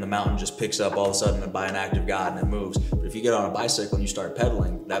faith and then the mountain just picks up all of a sudden by an act of God and it moves. But if you get on a bicycle and you start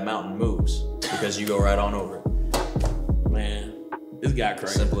pedaling, that mountain moves because you go right on over it. Man, this guy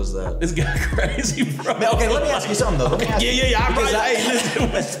crazy. Simple as that. This guy crazy, bro. Man, okay, let me ask you something though. Yeah.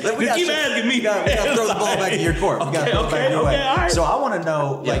 We keep asking me. We gotta throw the ball back in your court. We gotta throw it back your way. All right. So I want to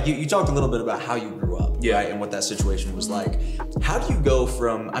know, like, you talked a little bit about how you grew up, right, and what that situation was like. How do you go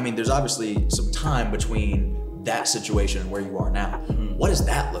from? I mean, there's obviously some time between that situation and where you are now. What does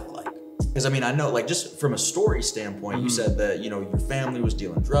that look like? Because I mean, I know, like, just from a story standpoint, you said that, you know, your family was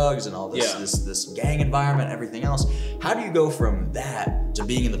dealing drugs and all this, this gang environment, everything else. How do you go from that to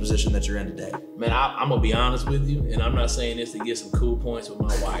being in the position that you're in today? Man, I'm gonna be honest with you, and I'm not saying this to get some cool points with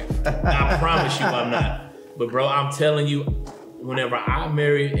my wife. I promise you I'm not. But bro, I'm telling you, whenever I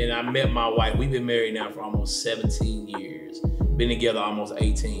married and I met my wife, we've been married now for almost 17 years. Been together almost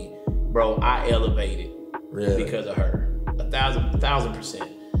 18. Bro, I elevated because of her. 1,000%.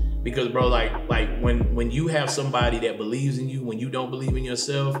 Because bro, like when you have somebody that believes in you, when you don't believe in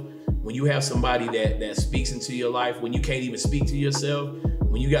yourself, when you have somebody that speaks into your life, when you can't even speak to yourself,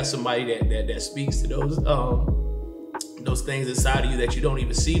 when you got somebody that speaks to those things inside of you that you don't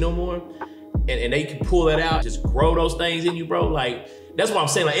even see no more, and they can pull that out, just grow those things in you, bro. Like, that's what I'm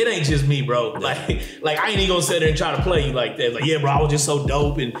saying. Like, it ain't just me, bro. Like I ain't even gonna sit there and try to play you like that. Like, yeah, bro, I was just so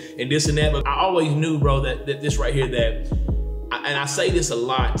dope and this and that. But I always knew, bro, that this right here, and I say this a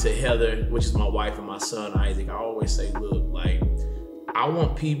lot to Heather, which is my wife, and my son, Isaac. I always say, look, like, I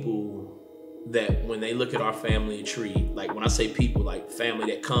want people that when they look at our family tree, like when I say people, like family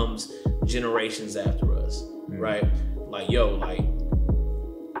that comes generations after us, right? Like, yo, like,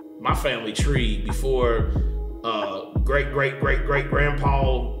 my family tree before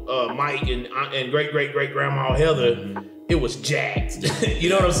great-great-great-great-grandpa Mike and great-great-great-grandma Heather, it was jacked. You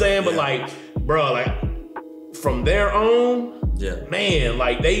know what I'm saying? But like, bro, like, from there on, man,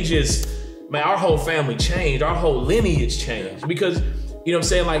 like, they just, man, our whole family changed. Our whole lineage changed. Because, you know what I'm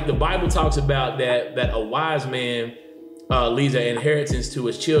saying? Like, the Bible talks about that a wise man leaves an inheritance to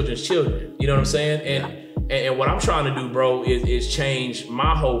his children's children. You know what I'm saying? And what I'm trying to do, bro, is change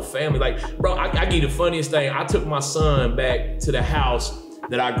my whole family. Like, bro, I give you the funniest thing. I took my son back to the house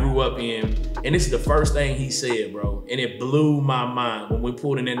that I grew up in, and this is the first thing he said, bro. And it blew my mind when we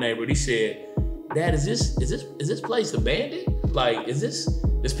pulled in that neighborhood. He said, Dad, is this place abandoned? Like,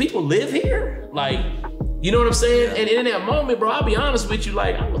 does people live here? Like, you know what I'm saying? And in that moment, bro, I'll be honest with you,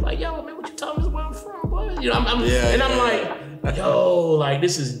 like, I was like, yo, man, what you talking about? Where I'm from, boy? You know, I'm like, yo, like,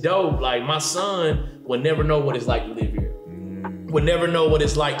 this is dope. Like, my son would never know what it's like to live here. Would never know what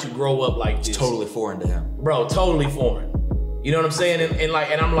it's like to grow up like this. It's totally foreign to him. Bro, totally foreign. You know what I'm saying? And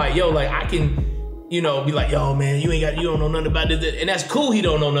I'm like, yo, like, I can, you know, be like, yo, man, you don't know nothing about this. And that's cool, he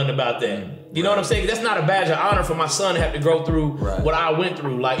don't know nothing about that. You know what I'm saying? That's not a badge of honor for my son to have to go through what I went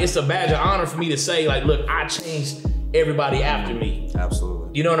through. Like, it's a badge of honor for me to say, like, look, I changed everybody after me.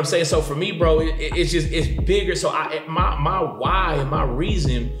 Absolutely. You know what I'm saying? So for me, bro, it's bigger. So my why and my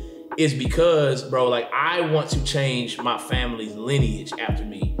reason is because, bro, like, I want to change my family's lineage after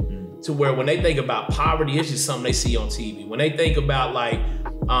me to where when they think about poverty, it's just something they see on TV. When they think about, like,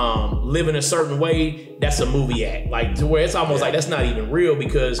 living a certain way, that's a movie act. Like, to where it's almost like that's not even real,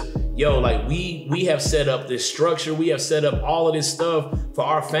 because, yo, like, we have set up this structure, we have set up all of this stuff for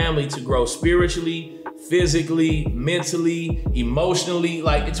our family to grow spiritually, physically, mentally, emotionally,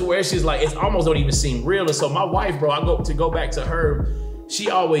 like, to where it's just like, it almost don't even seem real. And so my wife, bro, to go back to her, she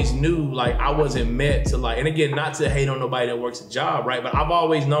always knew, like, I wasn't meant to, like, and again, not to hate on nobody that works a job, right? But I've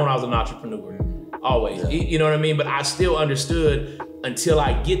always known I was an entrepreneur, always. You know what I mean? But I still understood, until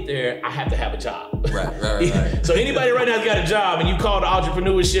I get there, I have to have a job. Right. So anybody right now has got a job and you call it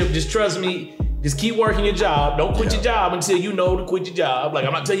entrepreneurship, just trust me, just keep working your job. Don't quit your job until you know to quit your job. Like,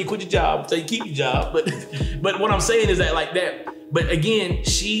 I'm not telling you quit your job, I'm telling you keep your job. But what I'm saying is that, like, that, but again,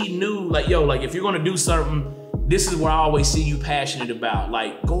 she knew, like, yo, like, if you're gonna do something, this is where I always see you passionate about.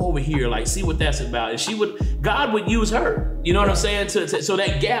 Like, go over here, like, see what that's about. And God would use her. You know what I'm saying? So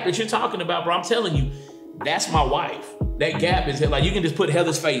that gap that you're talking about, bro, I'm telling you, that's my wife. That gap is, like, you can just put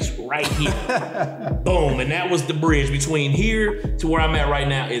Heather's face right here. Boom. And that was the bridge between here to where I'm at right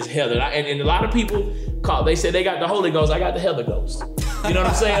now is Heather. And a lot of people they say they got the Holy Ghost. I got the Heather Ghost. You know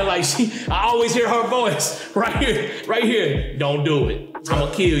what I'm saying? Like, I always hear her voice right here. Don't do it. I'm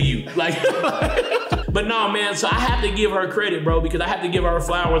gonna kill you. Like, but no, man. So I have to give her credit, bro, because I have to give her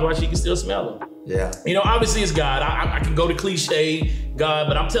flowers while she can still smell them. Yeah. You know, obviously it's God. I can go to cliche God,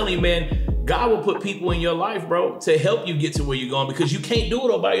 but I'm telling you, man, God will put people in your life, bro, to help you get to where you're going, because you can't do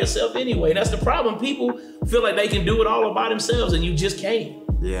it all by yourself anyway. That's the problem. People feel like they can do it all by themselves, and you just can't.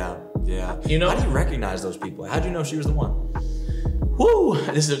 Yeah. You know? How do you recognize those people? How'd you know she was the one? Whoo,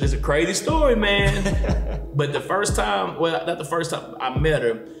 this is a crazy story, man. But the first time, well, not the first time I met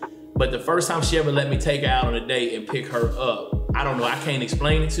her, but the first time she ever let me take her out on a date and pick her up, I don't know, I can't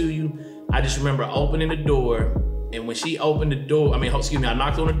explain it to you. I just remember opening the door, and when she opened the door, I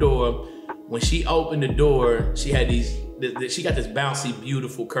knocked on the door. When she opened the door, she had she got this bouncy,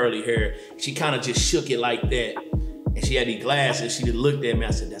 beautiful, curly hair. She kind of just shook it like that. And she had these glasses. She just looked at me.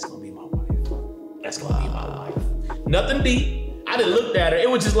 I said, that's gonna be my wife. that's gonna be my wife. Nothing deep. I didn't look at her. It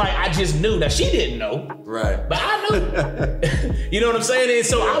was just like, I just knew. Now, she didn't know. Right. But I knew. You know what I'm saying? And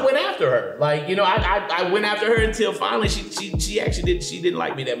so I went after her. Like, you know, I went after her until finally she actually didn't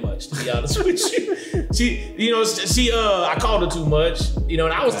like me that much, to be honest with you. I called her too much. You know,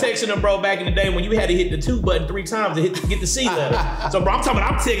 and I was texting her, bro, back in the day when you had to hit the 2 button 3 times to get the C letter. So, bro, I'm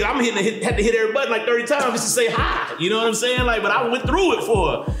texting. Had to hit every button like 30 times just to say hi. You know what I'm saying? Like, but I went through it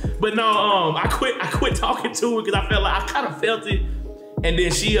for her. But no, I quit talking to her because I felt like I kind of felt it. And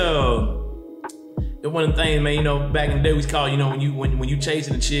then she one of the things, man, you know, back in the day we called, you know, when you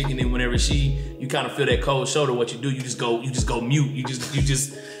chasing a chick and then whenever you kind of feel that cold shoulder, what you do, you just go mute. You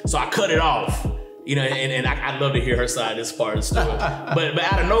just so I cut it off. You know, and I'd love to hear her side of this part of the story. but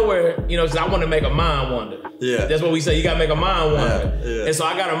out of nowhere, you know, cause I want to make a mind wonder. Yeah. That's what we say, you gotta make a mind wonder. Yeah. And so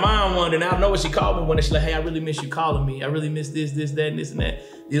I got a mind wonder, and out of nowhere she called me one day, she's like, hey, I really miss you calling me. I really miss this, that, and this and that.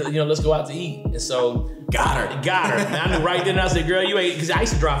 You know, let's go out to eat. And so got her. And I knew right then, I said, girl, you ain't, cause I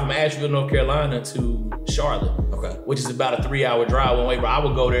used to drive from Asheville, North Carolina to Charlotte. Okay. Which is about a 3-hour drive one way, bro. I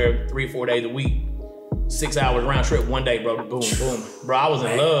would go there 3 or 4 days a week. 6 hours round trip one day, bro. Boom, boom. Bro, I was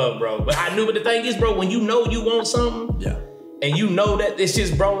in love, bro. But I knew, but the thing is, bro, when you know you want something, yeah, and you know that it's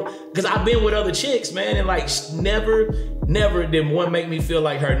just, bro, because I've been with other chicks, man, and like never did one make me feel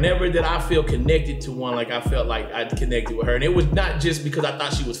like her. Never did I feel connected to one like I felt like I connected with her. And it was not just because I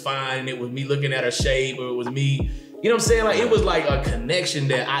thought she was fine and it was me looking at her shape or it was me, you know what I'm saying? Like it was like a connection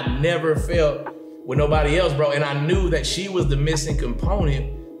that I never felt with nobody else, bro. And I knew that she was the missing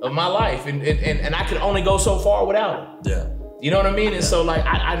component of my life, and I could only go so far without her. Yeah. You know what I mean? And so like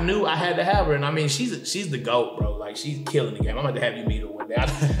I knew I had to have her, and I mean she's the GOAT, bro. Like she's killing the game. I'm about to have you meet her one day.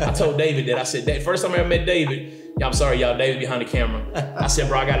 I told David that. I said, first time I ever met David, I'm sorry, y'all, David behind the camera. I said,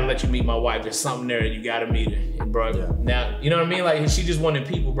 bro, I gotta let you meet my wife. There's something there, you gotta meet her. And bro, now, you know what I mean? Like she just one of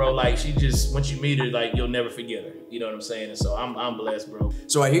them people, bro. Like she just, once you meet her, like you'll never forget her. You know what I'm saying? And so I'm blessed, bro.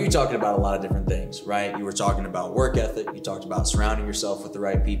 So I hear you talking about a lot of different things, right? You were talking about work ethic. You talked about surrounding yourself with the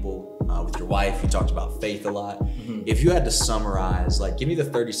right people, with your wife. You talked about faith a lot. Mm-hmm. If you had to summarize, like give me the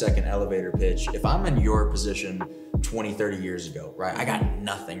 30-second elevator pitch. If I'm in your position 20, 30 years ago, right? I got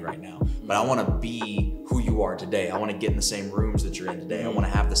nothing right now, but I want to be who you are today. I want to get in the same rooms that you're in today. I want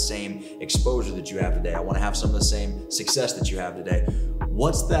to have the same exposure that you have today. I want to have some of the same success that you have today.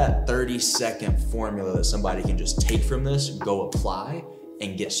 What's that 30-second formula that somebody can just take from this, go apply,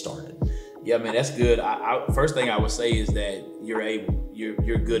 and get started? Yeah, man, that's good. First thing I would say is that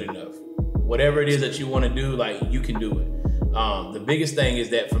you're good enough. Whatever it is that you want to do, like you can do it. The biggest thing is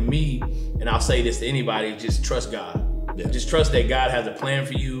that for me, and I'll say this to anybody, just trust God. Yeah. Just trust that God has a plan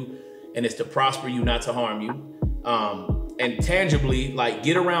for you, and it's to prosper you, not to harm you. And tangibly, like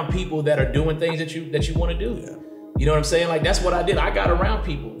get around people that are doing things that you want to do. Yeah. You know what I'm saying? Like that's what I did. I got around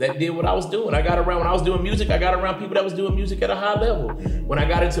people that did what I was doing. I got around, when I was doing music, I got around people that was doing music at a high level. When I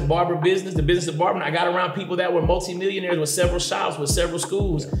got into barber business, the business of barbering, I got around people that were multimillionaires with several shops, with several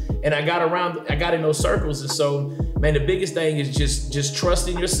schools. And I got in those circles. And so, man, the biggest thing is just trust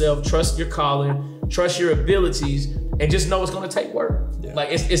in yourself, trust your calling, trust your abilities, and just know it's gonna take work. Yeah. Like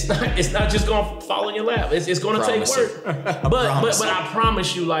it's not just gonna fall in your lap. It's gonna take work. But I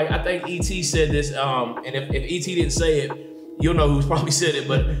promise you, like I think E.T. said this, and if E.T. didn't say it, you'll know who's probably said it,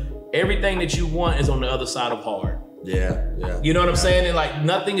 but everything that you want is on the other side of hard. Yeah. You know what I'm saying? And like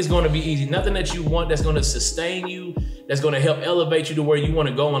nothing is gonna be easy. Nothing that you want that's gonna sustain you, that's gonna help elevate you to where you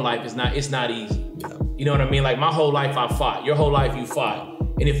wanna go in life it's not easy. Yeah. You know what I mean? Like my whole life I fought. Your whole life you fought.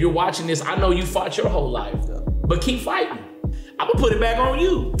 And if you're watching this, I know you fought your whole life, but keep fighting. I'm gonna put it back on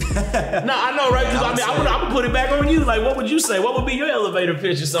you. No, I know, right? Because I'm gonna put it back on you. Like, what would you say? What would be your elevator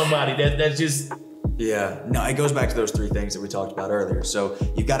pitch to somebody that's just... Yeah, no, it goes back to those 3 things that we talked about earlier. So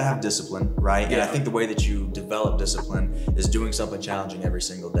you've got to have discipline, right? Yeah. And I think the way that you develop discipline is doing something challenging every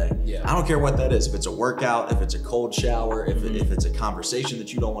single day. Yeah. I don't care what that is. If it's a workout, if it's a cold shower, if it's a conversation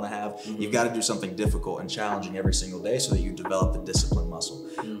that you don't want to have, you've got to do something difficult and challenging every single day so that you develop the discipline muscle.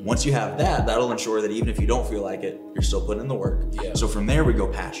 Once you have that, that'll ensure that even if you don't feel like it, you're still putting in the work. Yeah. So from there we go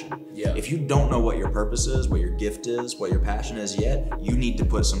passion. Yeah. If you don't know what your purpose is, what your gift is, what your passion is yet, you need to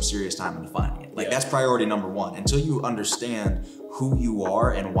put some serious time into finding it. Like that's priority number 1. Until you understand who you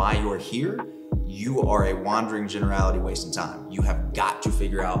are and why you're here, you are a wandering generality wasting time. You have got to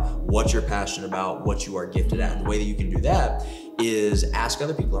figure out what you're passionate about, what you are gifted at. And the way that you can do that is ask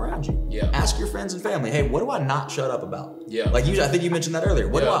other people around you. Yeah. Ask your friends and family, hey, what do I not shut up about? Yeah. Like I think you mentioned that earlier.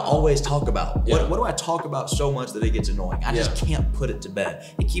 What do I always talk about? Yeah. What do I talk about so much that it gets annoying? I just can't put it to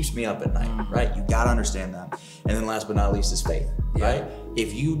bed. It keeps me up at night, right? You gotta understand that. And then last but not least is faith, right?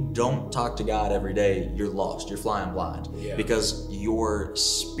 If you don't talk to God every day, you're lost, you're flying blind. Because your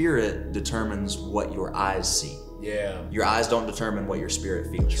spirit determines what your eyes see. Your eyes don't determine what your spirit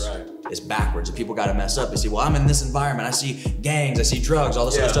feels. That's right. It's backwards. And people got to mess up. They say, well, I'm in this environment. I see gangs, I see drugs, all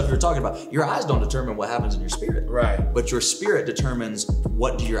this other stuff you're talking about. Your eyes don't determine what happens in your spirit. Right. But your spirit determines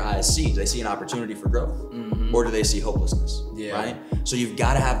what do your eyes see. Do they see an opportunity for growth? Or do they see hopelessness? Right? So you've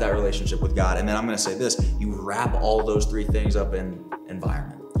got to have that relationship with God. And then I'm going to say this, you wrap all those three things up in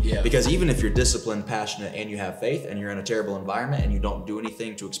environment. Because even if you're disciplined, passionate, and you have faith, and you're in a terrible environment, and you don't do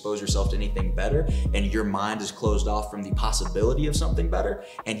anything to expose yourself to anything better, and your mind is closed off from the possibility of something better,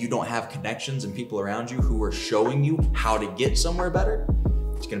 and you don't have connections and people around you who are showing you how to get somewhere better,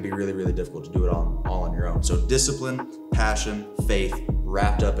 it's gonna be really, really difficult to do it all on your own. So discipline, passion, faith,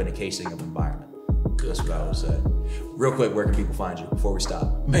 wrapped up in a casing of environment. That's what I would say. Real quick, where can people find you before we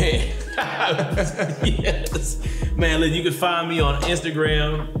stop? Man, yes. Man, look, you can find me on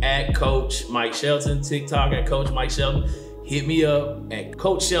Instagram at Coach Mike Shelton, TikTok at Coach Mike Shelton. Hit me up at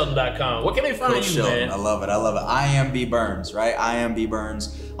CoachShelton.com. What can they find Coach you, Shelton, man? I love it. I love it. I am B Burns, right? I am B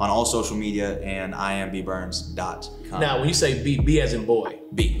Burns on all social media and IamBBurns.com. Now, when you say B as in boy.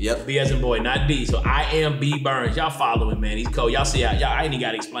 B, yep. B as in boy, not D. So I am B Burns. Y'all follow him, man. He's cold. Y'all see how, I ain't even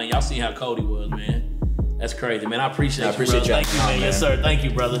got to explain. Y'all see how cold he was, man. That's crazy, man. I appreciate you, brother. you. Thank you, man. Yes, sir. Thank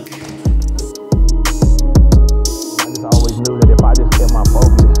you, brother.